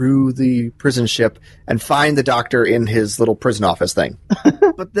way through the prison ship and find the doctor in his little prison office thing.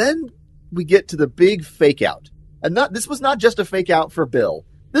 But then we get to the big fake out. And this was not just a fake out for Bill.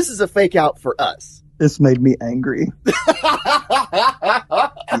 This is a fake out for us. This made me angry.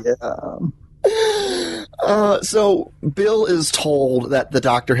 Yeah. So Bill is told that the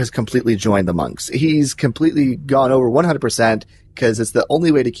doctor has completely joined the monks. He's completely gone over 100% because it's the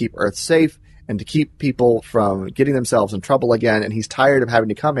only way to keep Earth safe and to keep people from getting themselves in trouble again. And he's tired of having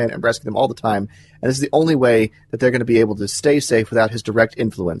to come in and rescue them all the time. And this is the only way that they're going to be able to stay safe without his direct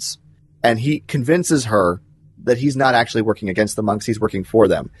influence. And he convinces her that he's not actually working against the monks. He's working for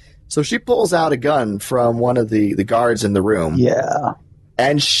them. So she pulls out a gun from one of the guards in the room. Yeah.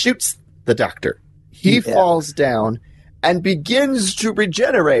 And shoots the doctor. He falls down and begins to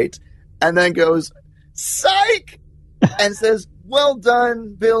regenerate and then goes, psych! And says, well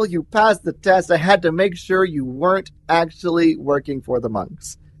done, Bill. You passed the test. I had to make sure you weren't actually working for the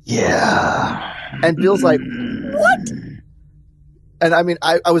monks. Yeah. And Bill's like, what? And I mean,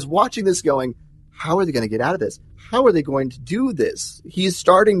 I was watching this going, how are they going to get out of this? How are they going to do this? He's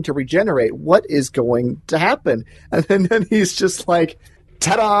starting to regenerate. What is going to happen? And then he's just like,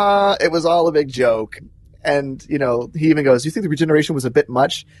 ta-da! It was all a big joke. And, he even goes, do you think the regeneration was a bit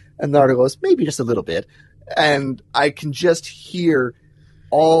much? And Nardo goes, maybe just a little bit. And I can just hear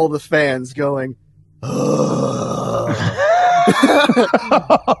all the fans going, oh,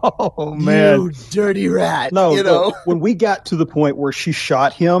 oh man, you dirty rat. No, Look, when we got to the point where she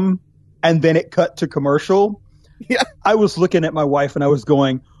shot him and then it cut to commercial, yeah. I was looking at my wife and I was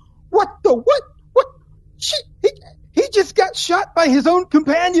going, what? He just got shot by his own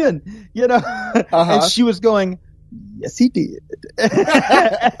companion, Uh-huh. And she was going, yes, he did.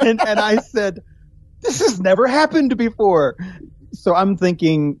 and I said, this has never happened before. So I'm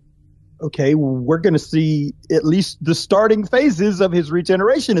thinking, okay, we're going to see at least the starting phases of his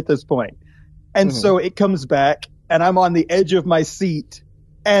regeneration at this point. And so it comes back and I'm on the edge of my seat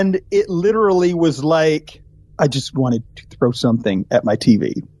and it literally was like, I just wanted to throw something at my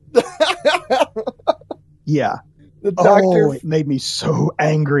TV. Yeah. The doctor, it made me so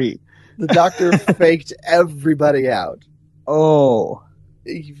angry. The doctor faked everybody out. Oh.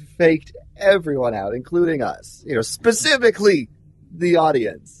 He faked everyone out, including us. Specifically the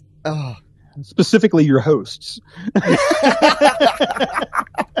audience. Oh. Specifically your hosts. I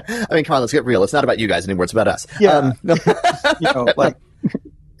mean, come on, let's get real. It's not about you guys anymore. It's about us. Yeah. Like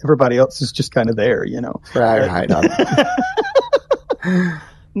everybody else is just kind of there, Right.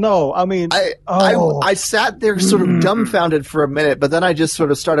 No, I mean, I sat there sort of dumbfounded for a minute, but then I just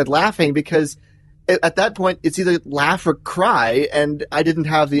sort of started laughing because at that point it's either laugh or cry, and I didn't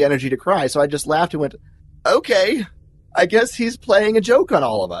have the energy to cry, so I just laughed and went, okay, I guess he's playing a joke on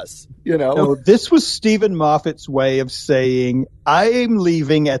all of us, No, this was Stephen Moffat's way of saying, I am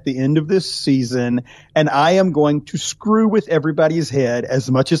leaving at the end of this season, and I am going to screw with everybody's head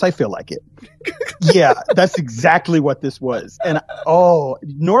as much as I feel like it. Yeah, that's exactly what this was. And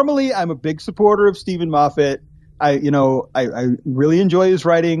normally I'm a big supporter of Stephen Moffat. I really enjoy his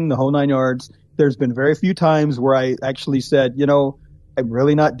writing, the whole 9 yards. There's been very few times where I actually said, I'm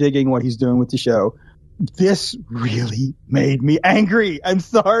really not digging what he's doing with the show. This really made me angry. I'm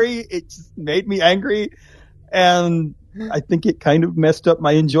sorry. It just made me angry. And I think it kind of messed up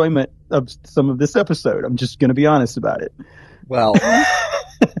my enjoyment of some of this episode. I'm just going to be honest about it. Well,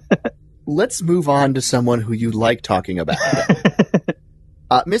 let's move on to someone who you like talking about.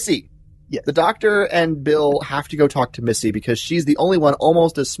 Missy. Yes. The doctor and Bill have to go talk to Missy because she's the only one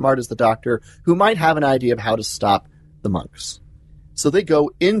almost as smart as the doctor who might have an idea of how to stop the monks. So they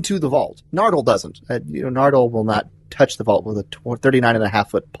go into the vault. Nardole doesn't. Nardole will not touch the vault with a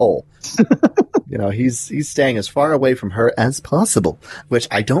 39.5-foot pole. He's staying as far away from her as possible, which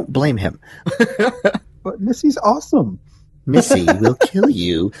I don't blame him. But Missy's awesome. Missy will kill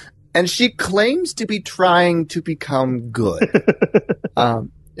you. And she claims to be trying to become good.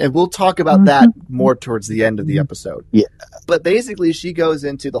 And we'll talk about that more towards the end of the episode. Yeah. But basically, she goes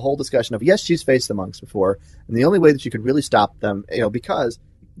into the whole discussion of, yes, she's faced the monks before, and the only way that you could really stop them, because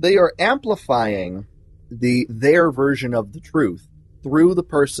they are amplifying their version of the truth through the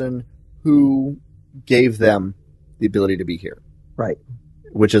person who gave them the ability to be here. Right.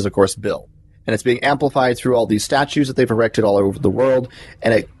 Which is, of course, Bill. And it's being amplified through all these statues that they've erected all over the world,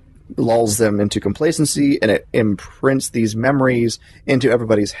 and it lulls them into complacency, and it imprints these memories into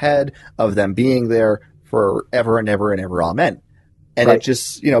everybody's head of them being there forever and ever and ever, amen. And It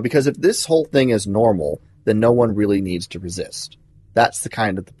just, because if this whole thing is normal, then no one really needs to resist. That's the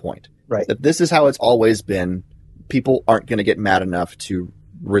kind of the point. Right. If this is how it's always been, people aren't going to get mad enough to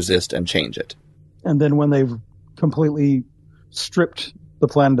resist and change it. And then when they've completely stripped the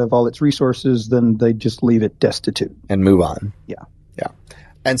planet of all its resources, then they just leave it destitute. And move on. Yeah.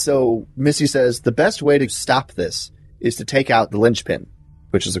 And so Missy says the best way to stop this is to take out the linchpin,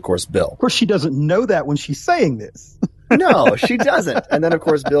 which is, of course, Bill. Of course, she doesn't know that when she's saying this. No, she doesn't. And then, of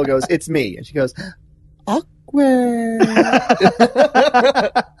course, Bill goes, it's me. And she goes, awkward.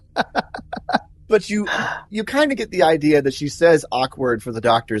 But you kind of get the idea that she says awkward for the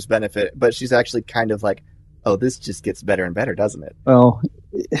Doctor's benefit, but she's actually kind of like, oh, this just gets better and better, doesn't it? Well,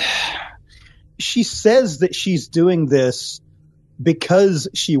 she says that she's doing this because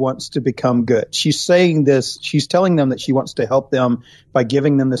she wants to become good. She's saying this, she's telling them that she wants to help them by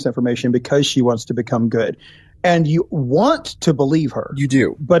giving them this information because she wants to become good. And you want to believe her. You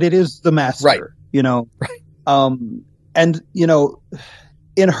do. But it is the master, right. Right. And,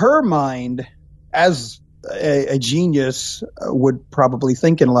 in her mind, as a genius would probably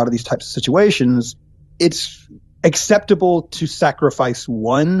think in a lot of these types of situations, it's acceptable to sacrifice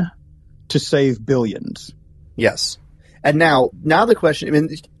one to save billions. Yes. And now the question,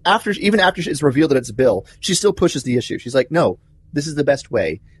 after it's revealed that it's Bill, she still pushes the issue. She's like, no, this is the best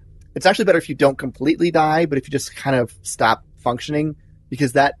way. It's actually better if you don't completely die, but if you just kind of stop functioning,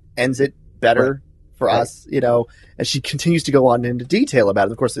 because that ends it better for us, And she continues to go on into detail about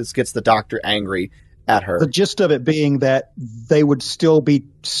it. Of course, this gets the Doctor angry at her. The gist of it being that they would still be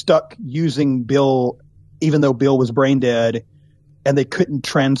stuck using Bill, even though Bill was brain dead, and they couldn't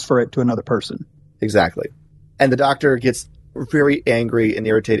transfer it to another person. Exactly. And the Doctor gets very angry and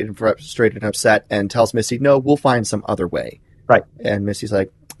irritated and frustrated and upset and tells Missy, no, we'll find some other way. Right. And Missy's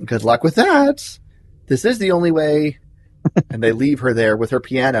like, good luck with that. This is the only way. And they leave her there with her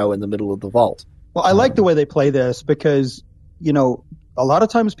piano in the middle of the vault. Well, I like the way they play this because, a lot of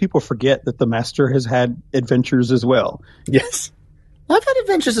times people forget that the Master has had adventures as well. Yes. I've had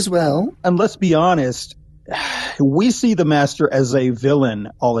adventures as well. And let's be honest, we see the Master as a villain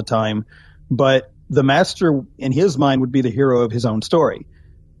all the time, but the Master, in his mind, would be the hero of his own story.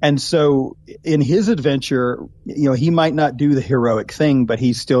 And so in his adventure, he might not do the heroic thing, but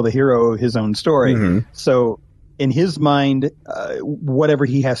he's still the hero of his own story. Mm-hmm. So in his mind, whatever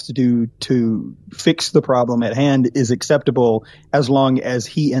he has to do to fix the problem at hand is acceptable as long as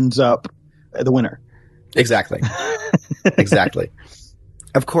he ends up the winner. Exactly. Exactly.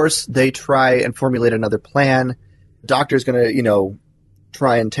 Of course, they try and formulate another plan. Doctor's going to,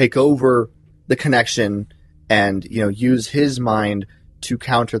 try and take over the connection and, use his mind to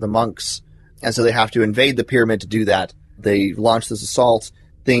counter the monks. And so they have to invade the pyramid to do that. They launch this assault.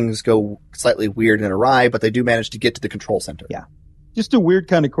 Things go slightly weird and awry, but they do manage to get to the control center. Yeah. Just a weird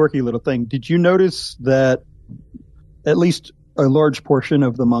kind of quirky little thing. Did you notice that at least a large portion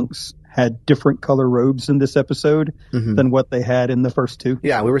of the monks had different color robes in this episode than what they had in the first two?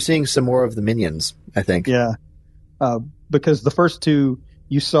 Yeah, we were seeing some more of the minions, I think. Yeah. Because the first two,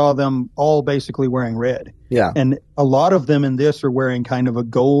 you saw them all basically wearing red. Yeah. And a lot of them in this are wearing kind of a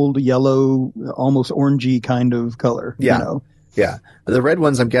gold, yellow, almost orangey kind of color. Yeah. Yeah. The red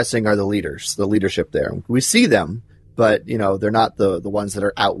ones, I'm guessing, are the leaders, the leadership there. We see them, but, they're not the ones that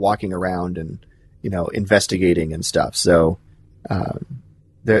are out walking around and, investigating and stuff. So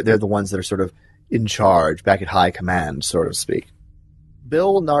they're the ones that are sort of in charge, back at high command, so to speak.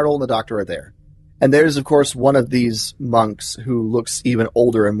 Bill, Nardole, and the Doctor are there. And there's, of course, one of these monks who looks even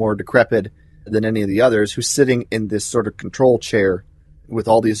older and more decrepit than any of the others, who's sitting in this sort of control chair with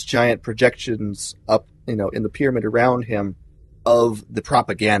all these giant projections up, in the pyramid around him of the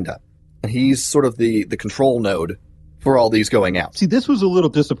propaganda. And he's sort of the control node for all these going out. See, this was a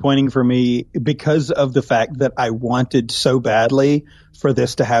little disappointing for me because of the fact that I wanted so badly for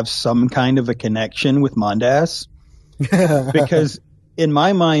this to have some kind of a connection with Mondas. Because in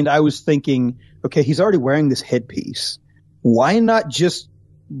my mind, I was thinking, okay, he's already wearing this headpiece. Why not just,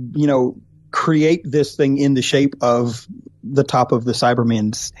 create this thing in the shape of the top of the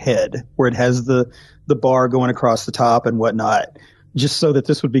Cyberman's head, where it has the bar going across the top and whatnot, just so that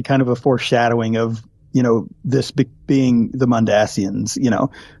this would be kind of a foreshadowing of this being the Mundassians,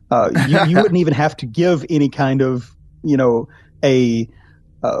 you wouldn't even have to give any kind of, a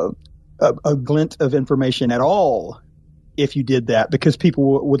glint of information at all if you did that, because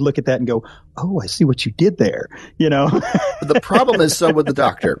people would look at that and go, oh, I see what you did there, The problem is, so would the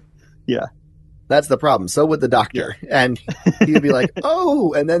Doctor. Yeah. That's the problem. So would the Doctor. Yeah. And he'd be like,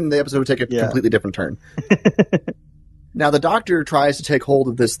 oh, and then the episode would take a completely different turn. Now, the Doctor tries to take hold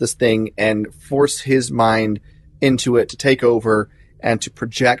of this thing and force his mind into it to take over and to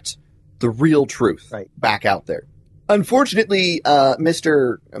project the real truth back out there. Unfortunately,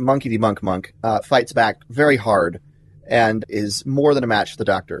 Mr. Monkey Monk fights back very hard and is more than a match for the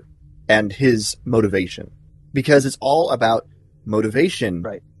Doctor and his motivation. Because it's all about motivation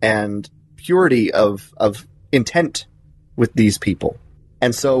and purity of intent with these people.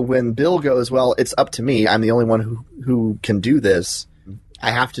 And so when Bill goes, well, it's up to me. I'm the only one who can do this.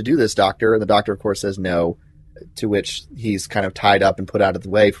 I have to do this, Doctor. And the Doctor, of course, says no, to which he's kind of tied up and put out of the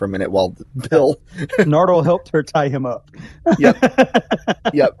way for a minute while Bill... Nardole helped her tie him up.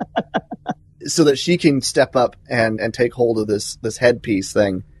 Yep. So that she can step up and take hold of this headpiece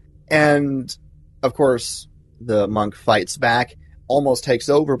thing. And, of course, the monk fights back, almost takes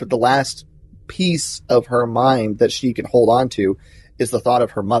over, but the last piece of her mind that she can hold on to is the thought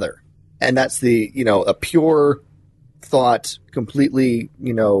of her mother. And that's a pure thought, completely,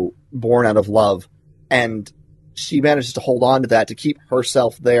 born out of love. And she manages to hold on to that, to keep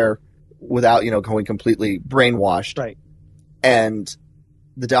herself there without, going completely brainwashed. Right. And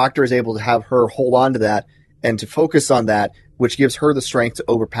the Doctor is able to have her hold on to that and to focus on that, which gives her the strength to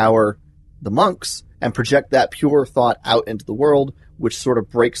overpower the monks and project that pure thought out into the world, which sort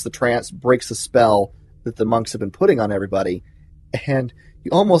of breaks the trance, breaks the spell that the monks have been putting on everybody. And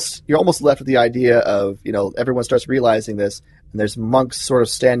you're almost left with the idea of, everyone starts realizing this, and there's monks sort of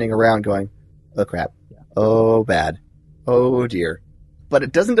standing around going, oh crap, oh bad, oh dear. But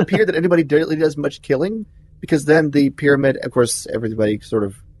it doesn't appear that anybody really does much killing, because then the pyramid, of course, everybody sort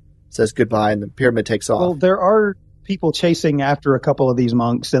of says goodbye and the pyramid takes off. Well, there are people chasing after a couple of these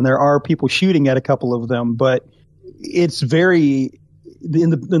monks, and there are people shooting at a couple of them, but it's very, in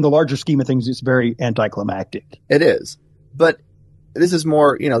the larger scheme of things, it's very anticlimactic. It is. But this is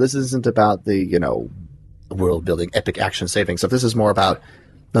more, this isn't about the, world building, epic action saving stuff. This is more about,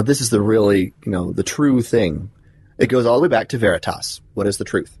 no, this is the really, the true thing. It goes all the way back to Veritas. What is the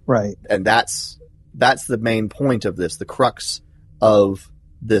truth? Right. And that's the main point of this. The crux of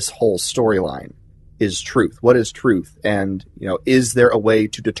this whole storyline is truth. What is truth? And, is there a way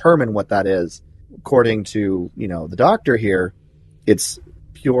to determine what that is? According to, the Doctor here, it's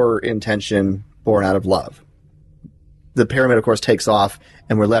pure intention born out of love. The pyramid, of course, takes off,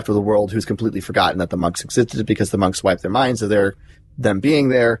 and we're left with a world who's completely forgotten that the monks existed, because the monks wiped their minds of them being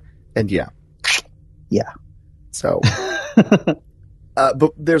there. And yeah. So,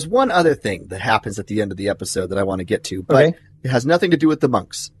 but there's one other thing that happens at the end of the episode that I want to get to, but it has nothing to do with the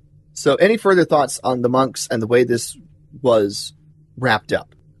monks. So any further thoughts on the monks and the way this was wrapped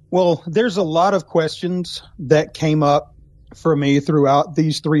up? Well, there's a lot of questions that came up for me throughout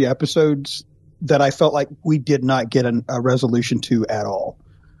these 3 episodes that I felt like we did not get a resolution to at all.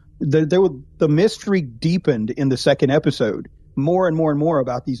 The mystery deepened in the second episode, more and more and more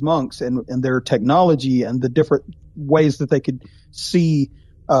about these monks and their technology and the different ways that they could see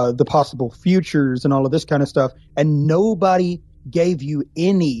the possible futures and all of this kind of stuff. And nobody gave you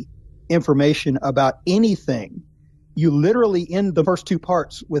any information about anything. You literally end the first 2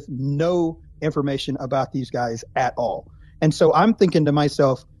 parts with no information about these guys at all. And so I'm thinking to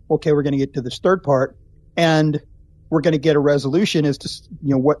myself, okay, we're going to get to this third part and we're going to get a resolution as to,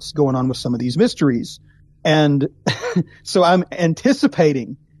 what's going on with some of these mysteries. And so I'm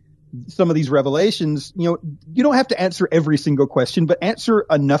anticipating some of these revelations. You don't have to answer every single question, but answer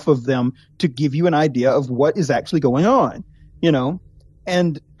enough of them to give you an idea of what is actually going on,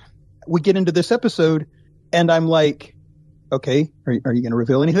 and we get into this episode and I'm like, okay, are you going to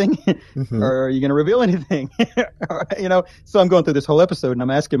reveal anything? Mm-hmm. Or are you going to reveal anything? So I'm going through this whole episode and I'm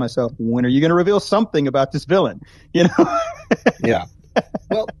asking myself, when are you going to reveal something about this villain? Yeah.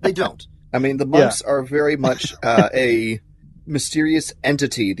 Well, they don't. I mean, the monks are very much a mysterious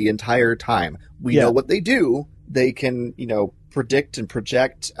entity the entire time. We know what they do. They can, predict and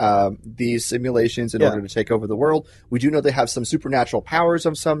project these simulations in order to take over the world. We do know they have some supernatural powers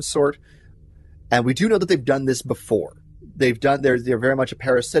of some sort. And we do know that they've done this before. They're very much a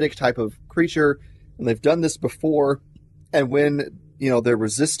parasitic type of creature, and they've done this before. And when, they're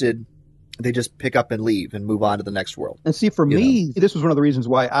resisted, they just pick up and leave and move on to the next world. And see, for me, this was one of the reasons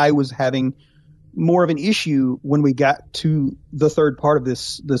why I was having more of an issue when we got to the third part of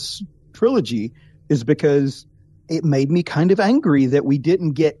this trilogy, is because it made me kind of angry that we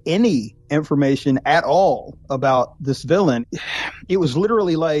didn't get any information at all about this villain. It was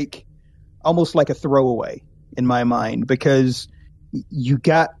literally like almost like a throwaway in my mind, because you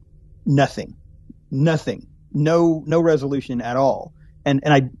got nothing, no resolution at all.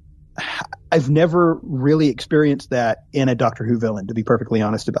 And I've never really experienced that in a Doctor Who villain, to be perfectly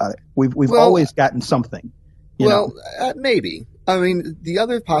honest about it. We've always gotten something. Maybe. I mean, the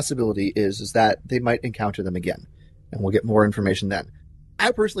other possibility is that they might encounter them again, and we'll get more information then.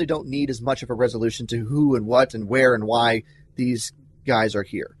 I personally don't need as much of a resolution to who and what and where and why these guys are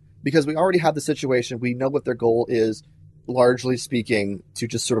here, because we already have the situation. We know what their goal is, largely speaking, to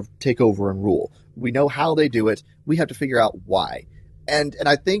just sort of take over and rule. We know how they do it. We have to figure out why. And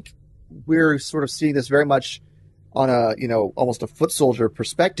I think we're sort of seeing this very much on a, almost a foot soldier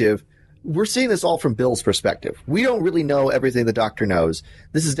perspective. We're seeing this all from Bill's perspective. We don't really know everything the Doctor knows.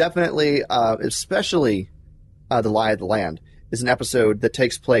 This is definitely, especially The Lie of the Land, is an episode that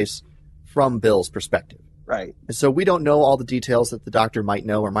takes place from Bill's perspective. Right. And so we don't know all the details that the Doctor might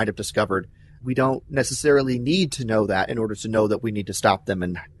know or might have discovered. We don't necessarily need to know that in order to know that we need to stop them,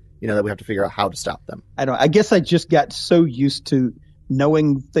 and, that we have to figure out how to stop them. I guess I just got so used to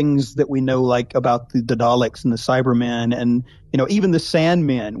knowing things that we know, like about the Daleks and the Cybermen, and even the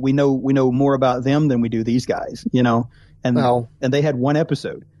Sandmen. We know more about them than we do these guys. And they had one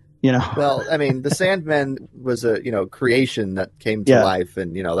episode. Well, I mean, the Sandmen was a creation that came to life,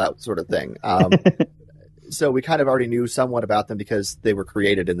 and that sort of thing. So we kind of already knew somewhat about them because they were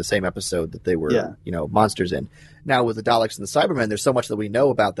created in the same episode that they were monsters in. Now with the Daleks and the Cybermen, there's so much that we know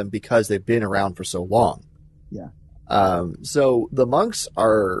about them because they've been around for so long. Yeah. So the monks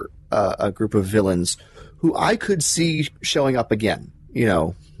are a group of villains who I could see showing up again.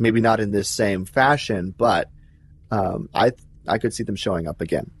 Maybe not in this same fashion, but I could see them showing up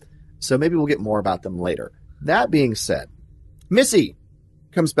again. So maybe we'll get more about them later. That being said, Missy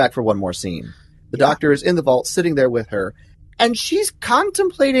comes back for one more scene. The Doctor is in the vault, sitting there with her, and she's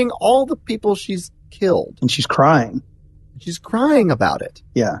contemplating all the people she's killed. And she's crying. She's crying about it.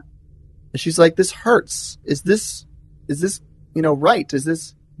 Yeah. And she's like, this hurts. Is this, right? Is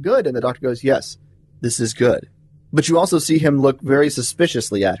this good? And the Doctor goes, yes, this is good. But you also see him look very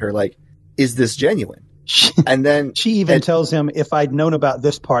suspiciously at her, like, is this genuine? And then she even tells him, if I'd known about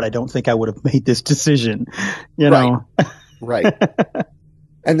this part, I don't think I would have made this decision. Know? Right.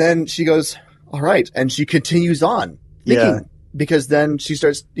 And then she goes, all right. And she continues on thinking, because then she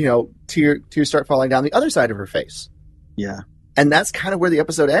starts, tears start falling down the other side of her face. Yeah. And that's kind of where the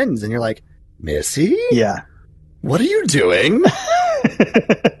episode ends. And you're like, Missy? Yeah. What are you doing?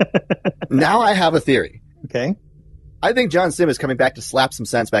 Now I have a theory. Okay. I think John Sim is coming back to slap some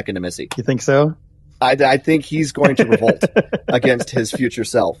sense back into Missy. You think so? I think he's going to revolt against his future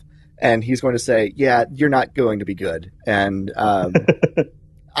self. And he's going to say, yeah, you're not going to be good. And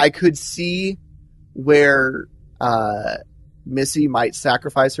I could see where Missy might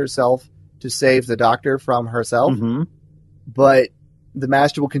sacrifice herself to save the Doctor from herself. Mm-hmm. But the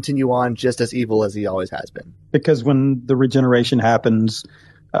Master will continue on just as evil as he always has been. Because when the regeneration happens,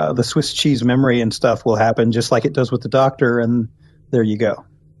 the Swiss cheese memory and stuff will happen just like it does with the Doctor, and there you go.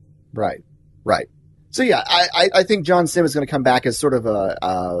 Right. So yeah, I think John Sim is going to come back as sort of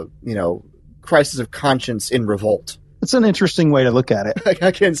a crisis of conscience in revolt. It's an interesting way to look at it.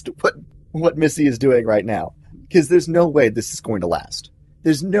 Against what Missy is doing right now. Because there's no way this is going to last.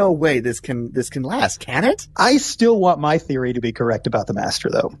 There's no way this can last, can it? I still want my theory to be correct about the Master,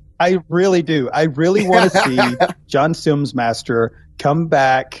 though. I really do. I really want to see John Sim's Master come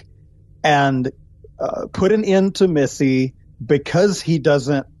back and put an end to Missy because he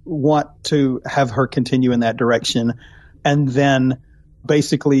doesn't want to have her continue in that direction, and then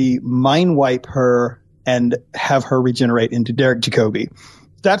basically mind wipe her and have her regenerate into Derek Jacobi.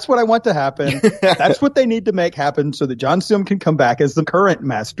 That's what I want to happen. That's what they need to make happen so that John Sim can come back as the current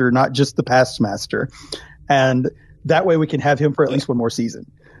Master, not just the past Master. And that way we can have him for at least one more season.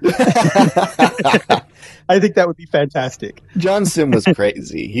 I think that would be fantastic. John Sim was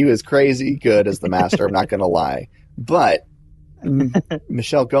crazy. He was crazy good as the Master, I'm not going to lie. But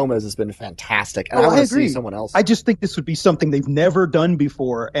Michelle Gomez has been fantastic. And I want to see someone else. I just think this would be something they've never done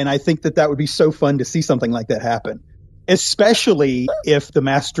before. And I think that would be so fun to see something like that happen. Especially if the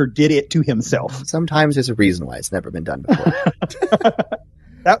Master did it to himself. Sometimes there's a reason why it's never been done before.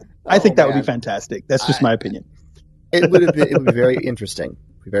 I think that would be fantastic. That's just my opinion. It would be very interesting. It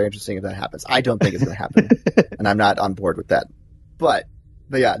would be very interesting if that happens. I don't think it's going to happen. And I'm not on board with that. But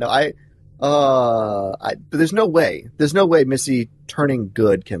yeah, no, but there's no way Missy turning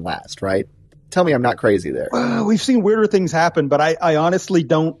good can last, right? Tell me I'm not crazy there. We've seen weirder things happen, but I honestly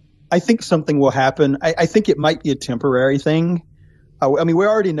don't I think something will happen. I think it might be a temporary thing. I mean, we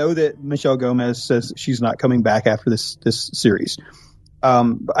already know that Michelle Gomez says she's not coming back after this series.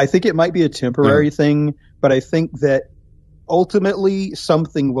 I think it might be a temporary thing, but I think that ultimately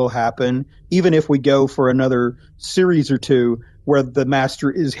something will happen, even if we go for another series or two where the Master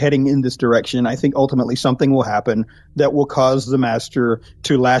is heading in this direction. I think ultimately something will happen that will cause the Master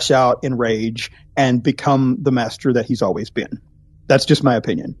to lash out in rage and become the Master that he's always been. That's just my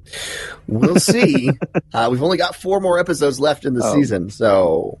opinion. We'll see. We've only got 4 more episodes left in the season,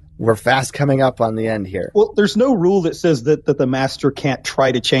 so we're fast coming up on the end here. Well, there's no rule that says that the Master can't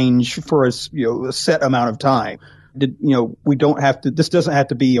try to change for a set amount of time. We don't have to. This doesn't have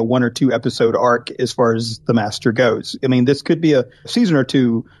to be a 1 or 2 episode arc as far as the Master goes. I mean, this could be a season or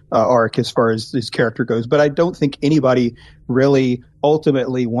 2 arc as far as his character goes. But I don't think anybody really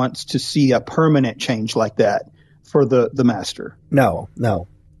ultimately wants to see a permanent change like that for the Master. No,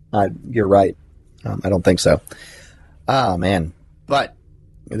 you're right. I don't think so. Oh man, but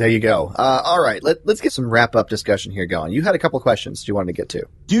there you go. All right, let's get some wrap up discussion here going. You had a couple of questions you wanted to get to.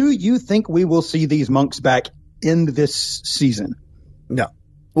 Do you think we will see these monks back in this season? No.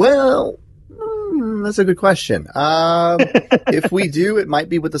 Well, that's a good question. If we do, it might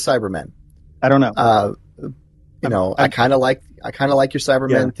be with the Cybermen. I don't know. I kind of like your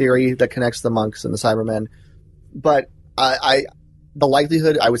Cybermen theory that connects the monks and the Cybermen, but the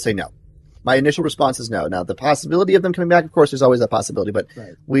likelihood, I would say no. My initial response is no. Now, the possibility of them coming back, of course, there's always that possibility, but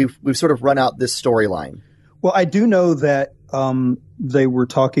we've sort of run out this storyline. Well, I do know that they were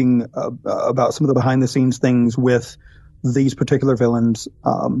talking about some of the behind-the-scenes things with these particular villains,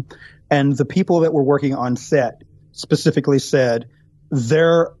 and the people that were working on set specifically said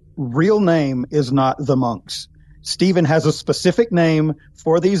their real name is not the monks. Steven has a specific name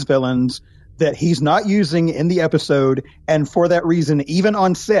for these villains that he's not using in the episode, and for that reason, even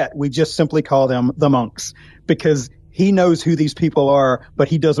on set, we just simply call them the monks, because he knows who these people are, but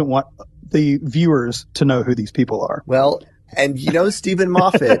he doesn't want the viewers to know who these people are. Well, and Stephen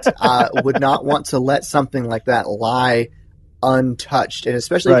Moffat would not want to let something like that lie untouched, and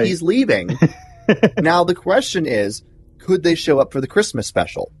especially if he's leaving. Now, the question is, could they show up for the Christmas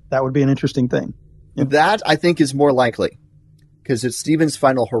special? That would be an interesting thing. Yeah. That, I think, is more likely. Because it's Steven's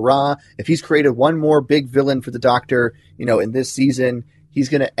final hurrah. If he's created one more big villain for the Doctor, in this season, he's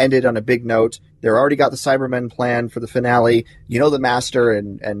going to end it on a big note. They've already got the Cybermen planned for the finale. The Master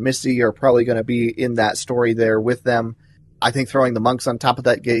and Missy are probably going to be in that story there with them. I think throwing the monks on top of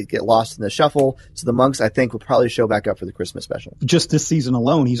that get lost in the shuffle. So the monks, I think, will probably show back up for the Christmas special. Just this season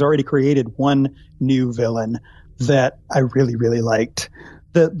alone, he's already created one new villain that I really, really liked.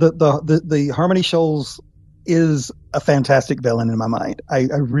 The Harmony Shoals is a fantastic villain in my mind. I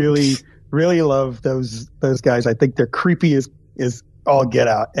really, really love those guys. I think they're creepy as all get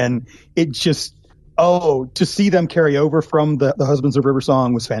out. And it just, to see them carry over from the Husbands of River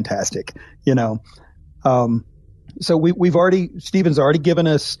Song was fantastic, So Stephen's already given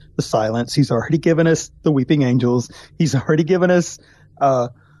us the Silence. He's already given us the Weeping Angels. He's already given us,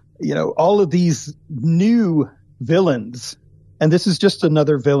 all of these new villains. And this is just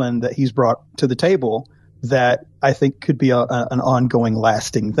another villain that he's brought to the table that I think could be an ongoing,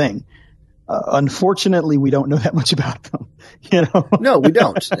 lasting thing. Unfortunately, we don't know that much about them. No, we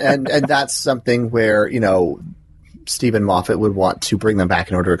don't, and that's something where Stephen Moffat would want to bring them back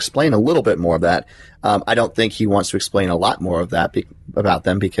in order to explain a little bit more of that. I don't think he wants to explain a lot more of that about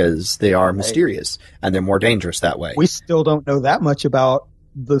them because they are mysterious and they're more dangerous that way. We still don't know that much about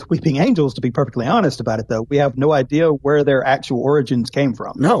the Weeping Angels, to be perfectly honest about it, though. We have no idea where their actual origins came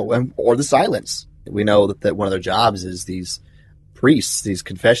from. No, or the Silence. We know that one of their jobs is these priests, these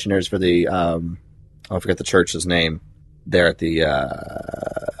confessioners for the, I forget the church's name. They're at the,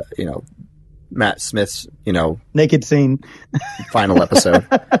 Matt Smith's, naked scene. Final episode.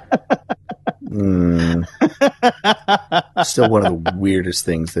 Still one of the weirdest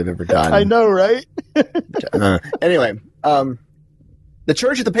things they've ever done. I know, right? Anyway, the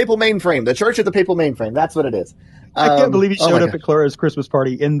Church at the Papal Mainframe. The Church at the Papal Mainframe. That's what it is. I can't believe he showed up at Clara's Christmas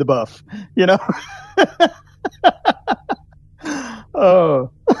party in the buff.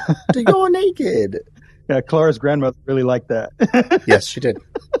 Oh. You're naked. Yeah, Clara's grandmother really liked that. Yes, she did.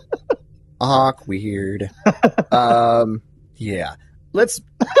 Weird. Yeah. Let's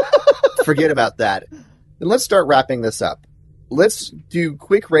forget about that. And let's start wrapping this up. Let's do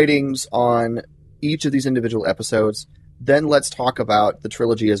quick ratings on each of these individual episodes. Then let's talk about the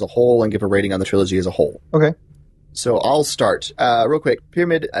trilogy as a whole and give a rating on the trilogy as a whole. Okay. So I'll start. Real quick.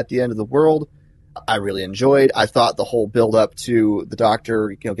 Pyramid at the End of the World. I really enjoyed. I thought the whole build up to the Doctor,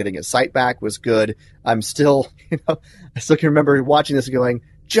 getting his sight back was good. I'm still, I still can remember watching this and going,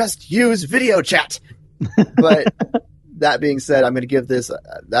 just use video chat. But that being said, I'm going to give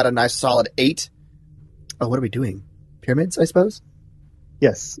that a nice solid 8. Oh, what are we doing? Pyramids, I suppose?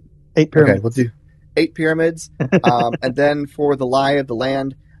 Yes. 8 pyramids. Okay, we'll do 8 pyramids. And then for the Lie of the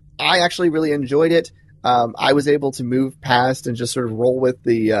Land, I actually really enjoyed it. I was able to move past and just sort of roll with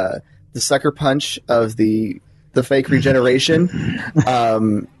the sucker punch of the fake regeneration.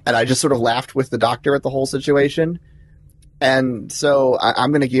 And I just sort of laughed with the doctor at the whole situation. And so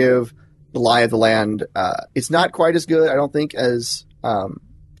I'm going to give the Lie of the Land. It's not quite as good, I don't think, as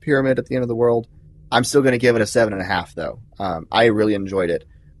Pyramid at the End of the World. I'm still going to give it a 7.5, though. I really enjoyed it.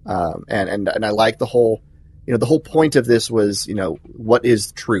 And I like the whole point of this was, what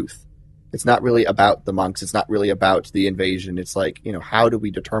is truth? It's not really about the monks. It's not really about the invasion. It's like, how do we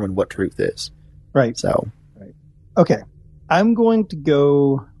determine what truth is? Right. So, right. Okay. I'm going to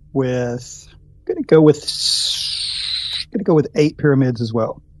go with 8 pyramids as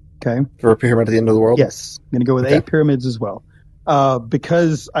well. Okay. For a Pyramid at the End of the World? Yes. I'm going to go with 8 pyramids as well.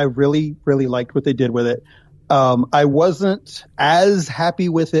 Because I really, really liked what they did with it. I wasn't as happy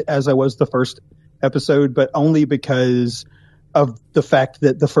with it as I was the first episode, but only because of the fact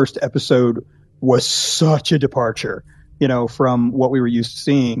that the first episode was such a departure, from what we were used to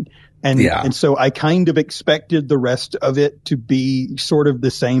seeing. And so I kind of expected the rest of it to be sort of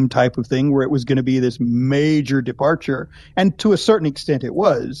the same type of thing where it was going to be this major departure. And to a certain extent it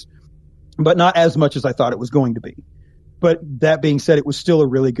was, but not as much as I thought it was going to be. But that being said, it was still a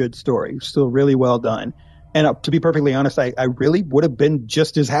really good story, still really well done. And to be perfectly honest, I really would have been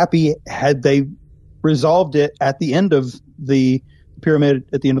just as happy had they resolved it at the end of the Pyramid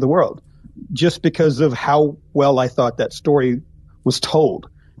at the End of the World, just because of how well I thought that story was told.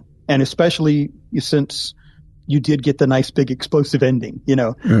 And especially since you did get the nice big explosive ending,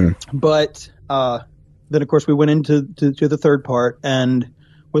 But then, of course, we went into to the third part. And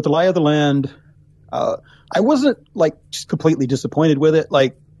with The Lie of the Land, I wasn't just completely disappointed with it.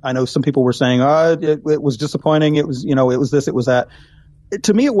 I know some people were saying, it was disappointing. It was, it was this, it was that.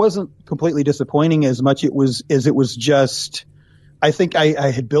 To me, it wasn't completely disappointing as much as it was just, I think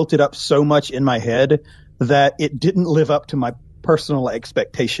I had built it up so much in my head that it didn't live up to my personal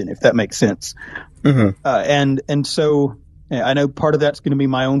expectation, if that makes sense. Mm-hmm. And so I know part of that's going to be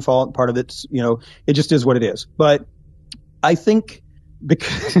my own fault. Part of it's, it just is what it is. But I think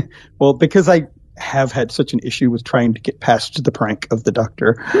because I have had such an issue with trying to get past the prank of the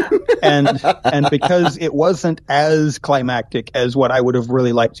doctor and because it wasn't as climactic as what I would have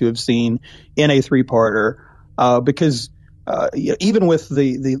really liked to have seen in a 3-parter, because even with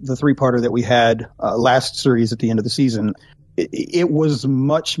the 3-parter that we had last series at the end of the season, it was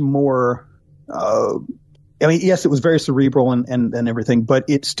much more yes, it was very cerebral and everything, but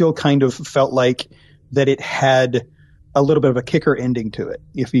it still kind of felt like that it had a little bit of a kicker ending to it,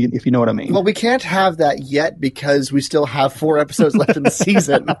 if you know what I mean. Well, we can't have that yet because we still have 4 episodes left in the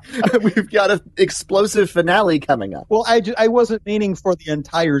season. We've got an explosive finale coming up. Well, I wasn't meaning for the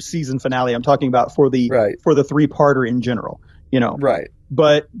entire season finale. I'm talking about for the 3-parter in general. Right.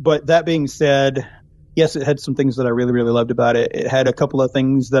 But that being said, yes, it had some things that I really, really loved about it. It had a couple of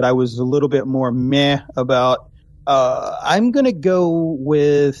things that I was a little bit more meh about. I'm gonna go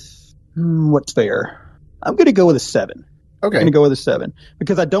with what's fair. I'm going to go with a 7. Okay. I'm going to go with a 7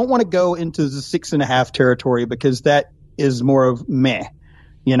 because I don't want to go into the 6.5 territory because that is more of meh,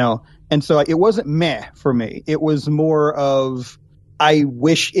 And so it wasn't meh for me. It was more of I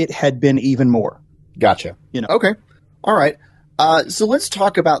wish it had been even more. Gotcha. Okay. All right. So let's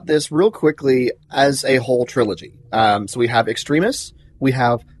talk about this real quickly as a whole trilogy. So we have Extremis, we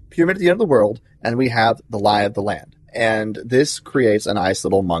have Pyramid at the End of the World, and we have The Lie of the Land. And this creates a nice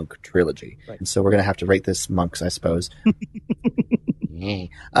little monk trilogy. Right. And so we're going to have to rate this monks, I suppose. We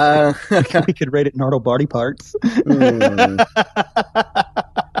could rate it Nardo body parts.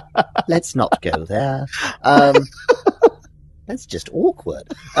 Let's not go there. That's just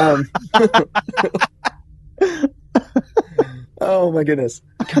awkward. Oh, my goodness.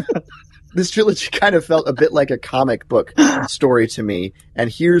 This trilogy kind of felt a bit like a comic book story to me.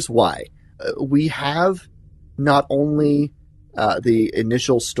 And here's why. We have not only the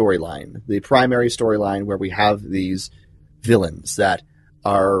initial storyline, the primary storyline where we have these villains that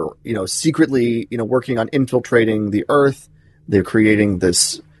are, secretly, working on infiltrating the Earth. They're creating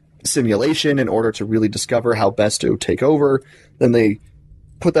this simulation in order to really discover how best to take over. Then they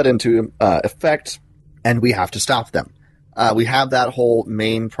put that into effect, and we have to stop them. We have that whole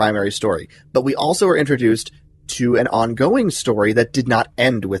main primary story. But we also are introduced to an ongoing story that did not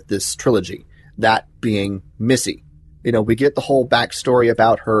end with this trilogy, that being Missy. We get the whole backstory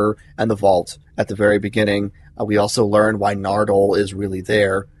about her and the vault at the very beginning. We also learn why Nardole is really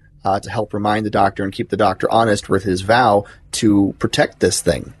there to help remind the Doctor and keep the Doctor honest with his vow to protect this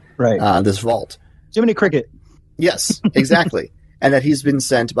thing, Right. this vault. Jiminy Cricket. Yes, exactly. And that he's been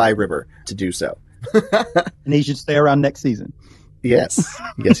sent by River to do so. And he should stay around next season. Yes,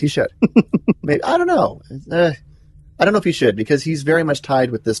 he should. Maybe, I don't know. I don't know if he should, because he's very much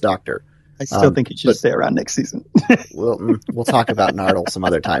tied with this Doctor. I still think he should stay around next season. We'll talk about Nardole some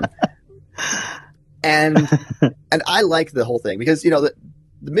other time. And I like the whole thing because, the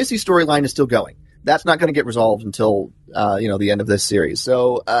Missy storyline is still going. That's not going to get resolved until, the end of this series.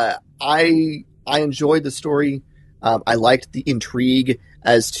 So I enjoyed the story. I liked the intrigue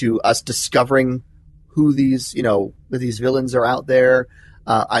as to us discovering who these villains are out there.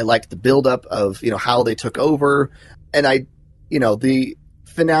 I liked the buildup of, how they took over. And the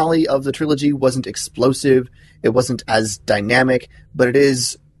finale of the trilogy wasn't explosive. It wasn't as dynamic, but it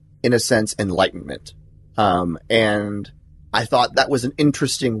is, in a sense, enlightenment. And I thought that was an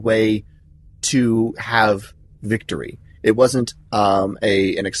interesting way to have victory. It wasn't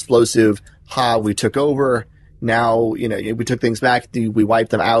an explosive, we took over. Now, we took things back. We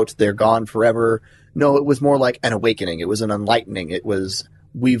wiped them out. They're gone forever. No, it was more like an awakening. It was an enlightening. It was,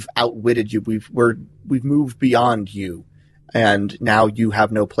 we've outwitted you. We've moved beyond you. And now you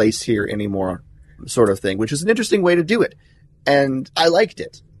have no place here anymore, sort of thing, which is an interesting way to do it. And I liked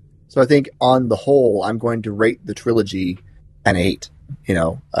it. So I think on the whole, I'm going to rate the trilogy an 8.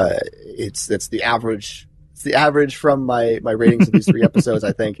 It's the average. It's the average from my ratings of these 3 episodes,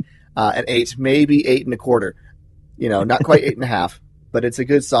 I think. An 8, maybe 8.25. Not quite 8.5, but it's a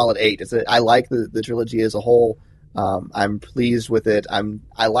good solid 8. I like the trilogy as a whole. I'm pleased with it.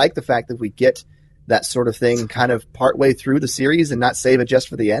 I like the fact that we get that sort of thing kind of partway through the series and not save it just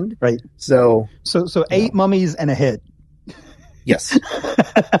for the end. Right. So 8 mummies and a head. Yes.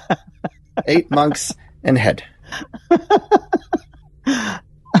 8 monks and head.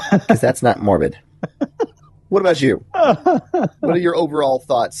 Because that's not morbid. What about you? What are your overall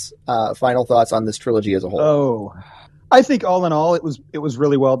thoughts, final thoughts on this trilogy as a whole? Oh, I think all in all, it was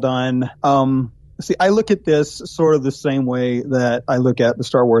really well done. See, I look at this sort of the same way that I look at the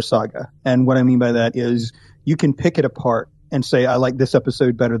Star Wars saga. And what I mean by that is you can pick it apart and say, I like this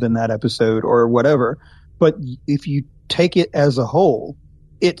episode better than that episode or whatever. But if you take it as a whole,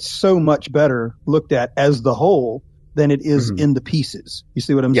 it's so much better looked at as the whole than it is in the pieces. You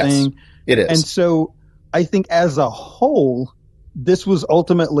see what I'm saying? It is. And so I think as a whole, this was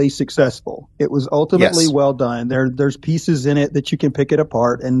ultimately successful. It was ultimately well done. There's pieces in it that you can pick it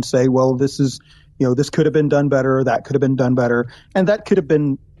apart and say, well, this is, this could have been done better, or that could have been done better. And that could have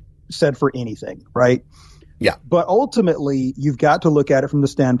been said for anything, right? Yeah. But ultimately, you've got to look at it from the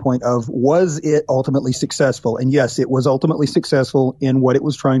standpoint of, was it ultimately successful? And yes, it was ultimately successful in what it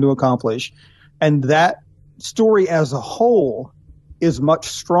was trying to accomplish. And that story as a whole is much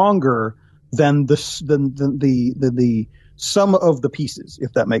stronger than the sum of the pieces,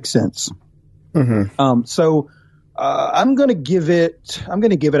 if that makes sense. Mm-hmm. So I'm going to give it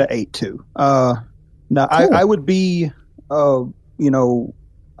an 8 too. Now cool. I would be,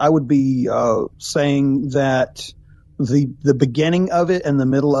 saying that the beginning of it and the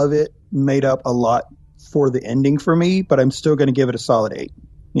middle of it made up a lot for the ending for me, but I'm still going to give it a solid 8.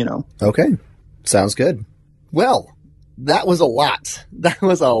 Okay, sounds good. Well, that was a lot. That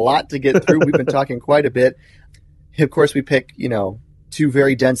was a lot to get through. We've been talking quite a bit. Of course, we pick 2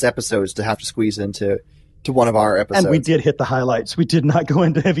 very dense episodes to have to squeeze into one of our episodes. And we did hit the highlights. We did not go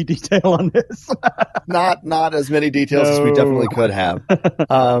into heavy detail on this. not as many details as we definitely could have.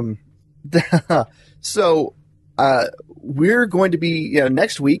 So we're going to be,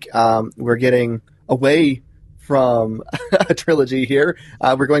 next week, we're getting away from a trilogy here.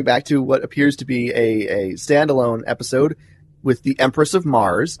 We're going back to what appears to be a standalone episode with the Empress of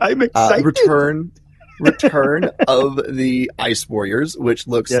Mars. I'm excited. Return of the Ice Warriors, which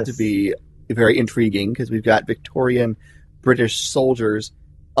looks to be very intriguing because we've got Victorian British soldiers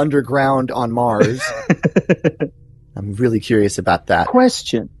underground on Mars. I'm really curious about that.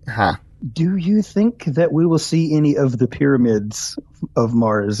 Question. Huh. Do you think that we will see any of the pyramids of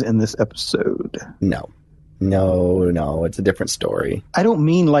Mars in this episode? No, it's a different story. I don't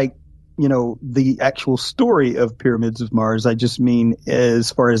mean the actual story of pyramids of Mars. I just mean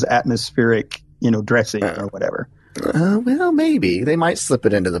as far as atmospheric, dressing or whatever. Well, maybe they might slip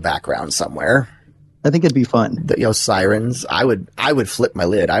it into the background somewhere. I think it'd be fun. The sirens. I would flip my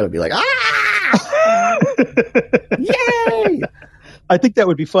lid. I would be like, ah! Yay! I think that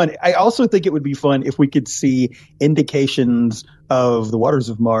would be fun. I also think it would be fun if we could see indications of the waters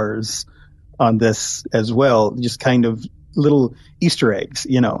of Mars on this as well. Just kind of little Easter eggs,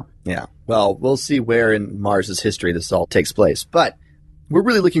 Yeah. Well, we'll see where in Mars's history this all takes place. But we're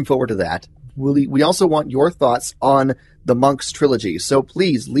really looking forward to that. We also want your thoughts on the Monks trilogy. So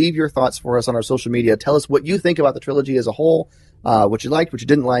please leave your thoughts for us on our social media. Tell us what you think about the trilogy as a whole, what you liked, what you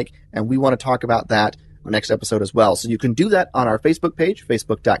didn't like, and we want to talk about that next episode as well. So you can do that on our Facebook page,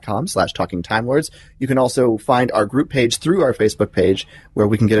 facebook.com/talkingtimelords. You can also find our group page through our Facebook page, where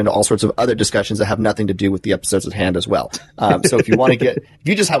we can get into all sorts of other discussions that have nothing to do with the episodes at hand as well. So if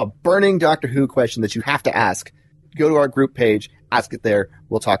you just have a burning Doctor Who question that you have to ask, go to our group page, ask it there.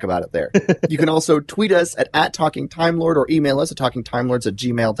 We'll talk about it there. You can also tweet us at @TalkingTimeLord or email us at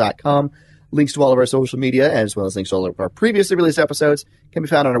talkingtimelords@gmail.com. Links to all of our social media, as well as links to all of our previously released episodes, can be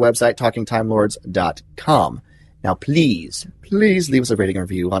found on our website, talkingtimelords.com. Now, please leave us a rating and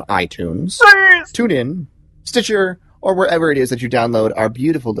review on iTunes, TuneIn, Stitcher, or wherever it is that you download our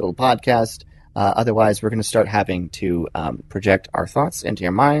beautiful little podcast. Otherwise, we're going to start having to project our thoughts into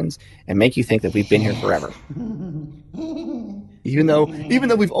your minds and make you think that we've been here forever. Even though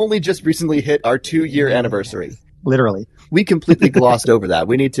we've only just recently hit our 2-year anniversary. Literally. We completely glossed over that.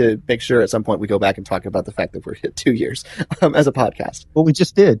 We need to make sure at some point we go back and talk about the fact that we're hit 2 years as a podcast. Well, we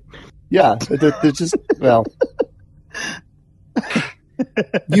just did. Yeah. It's just, well,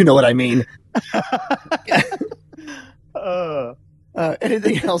 you know what I mean.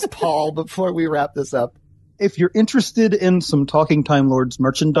 Anything else, Paul, before we wrap this up? If you're interested in some Talking Time Lords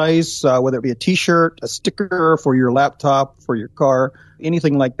merchandise, whether it be a t-shirt, a sticker for your laptop, for your car,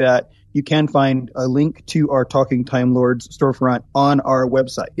 anything like that, you can find a link to our Talking Time Lords storefront on our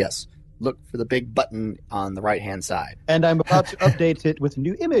website. Yes. Look for the big button on the right-hand side. And I'm about to update it with a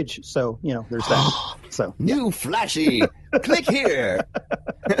new image. So, there's that. So new flashy. Click here.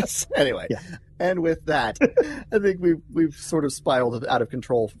 Anyway. Yeah. And with that, I think we've sort of spiraled out of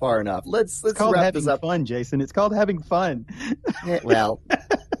control far enough. Let's wrap this up. It's called having fun, Jason. It's called having fun. Well,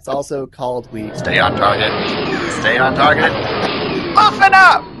 it's also called Stay on target. Stay on target. Open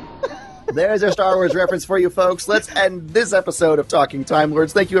up! There's our Star Wars reference for you folks. Let's end this episode of Talking Time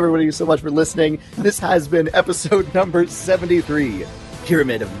Lords. Thank you everybody so much for listening. This has been episode number 73,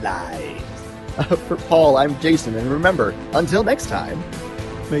 Pyramid of Lies. For Paul, I'm Jason, and remember, until next time,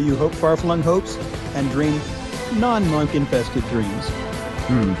 may you hope far-flung hopes and dream non-monk infested dreams.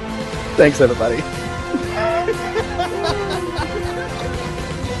 Thanks everybody.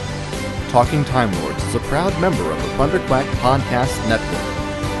 Talking Time Lords is a proud member of the Thunderquack Podcast Network.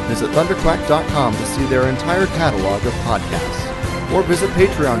 Visit thunderquack.com to see their entire catalog of podcasts, or visit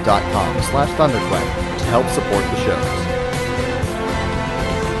patreon.com/thunderquack to help support the shows.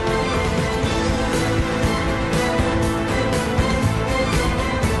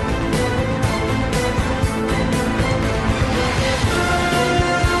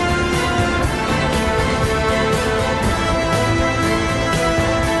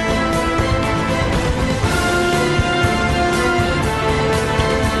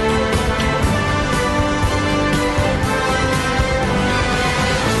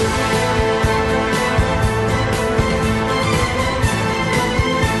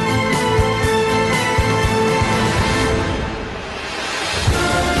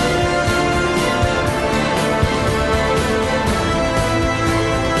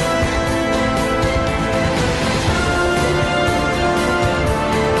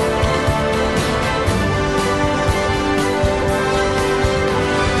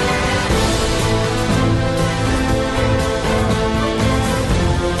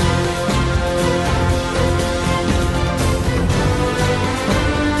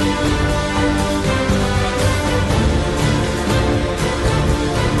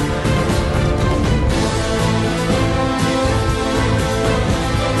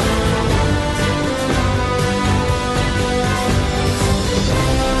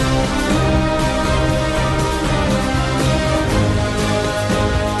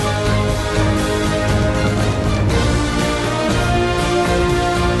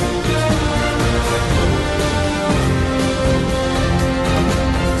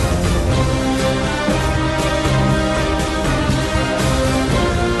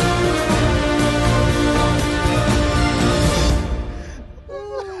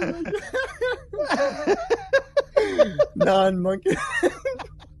 Non-monkey.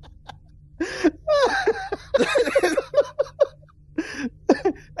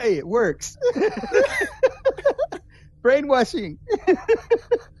 Hey, it works. Brainwashing.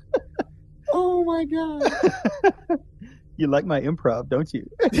 Oh my god. You like my improv, don't you?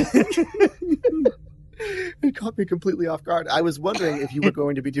 It caught me completely off guard. I was wondering if you were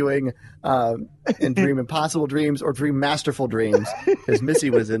going to be doing in Dream Impossible Dreams or Dream Masterful Dreams, because Missy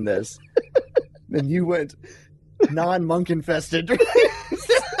was in this. And you went non-monk infested.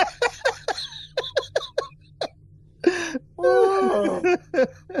 Oh.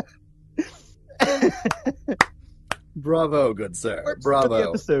 Bravo, good sir. Works Bravo. for the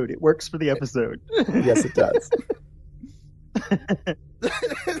episode. It works for the episode. Yes, it does.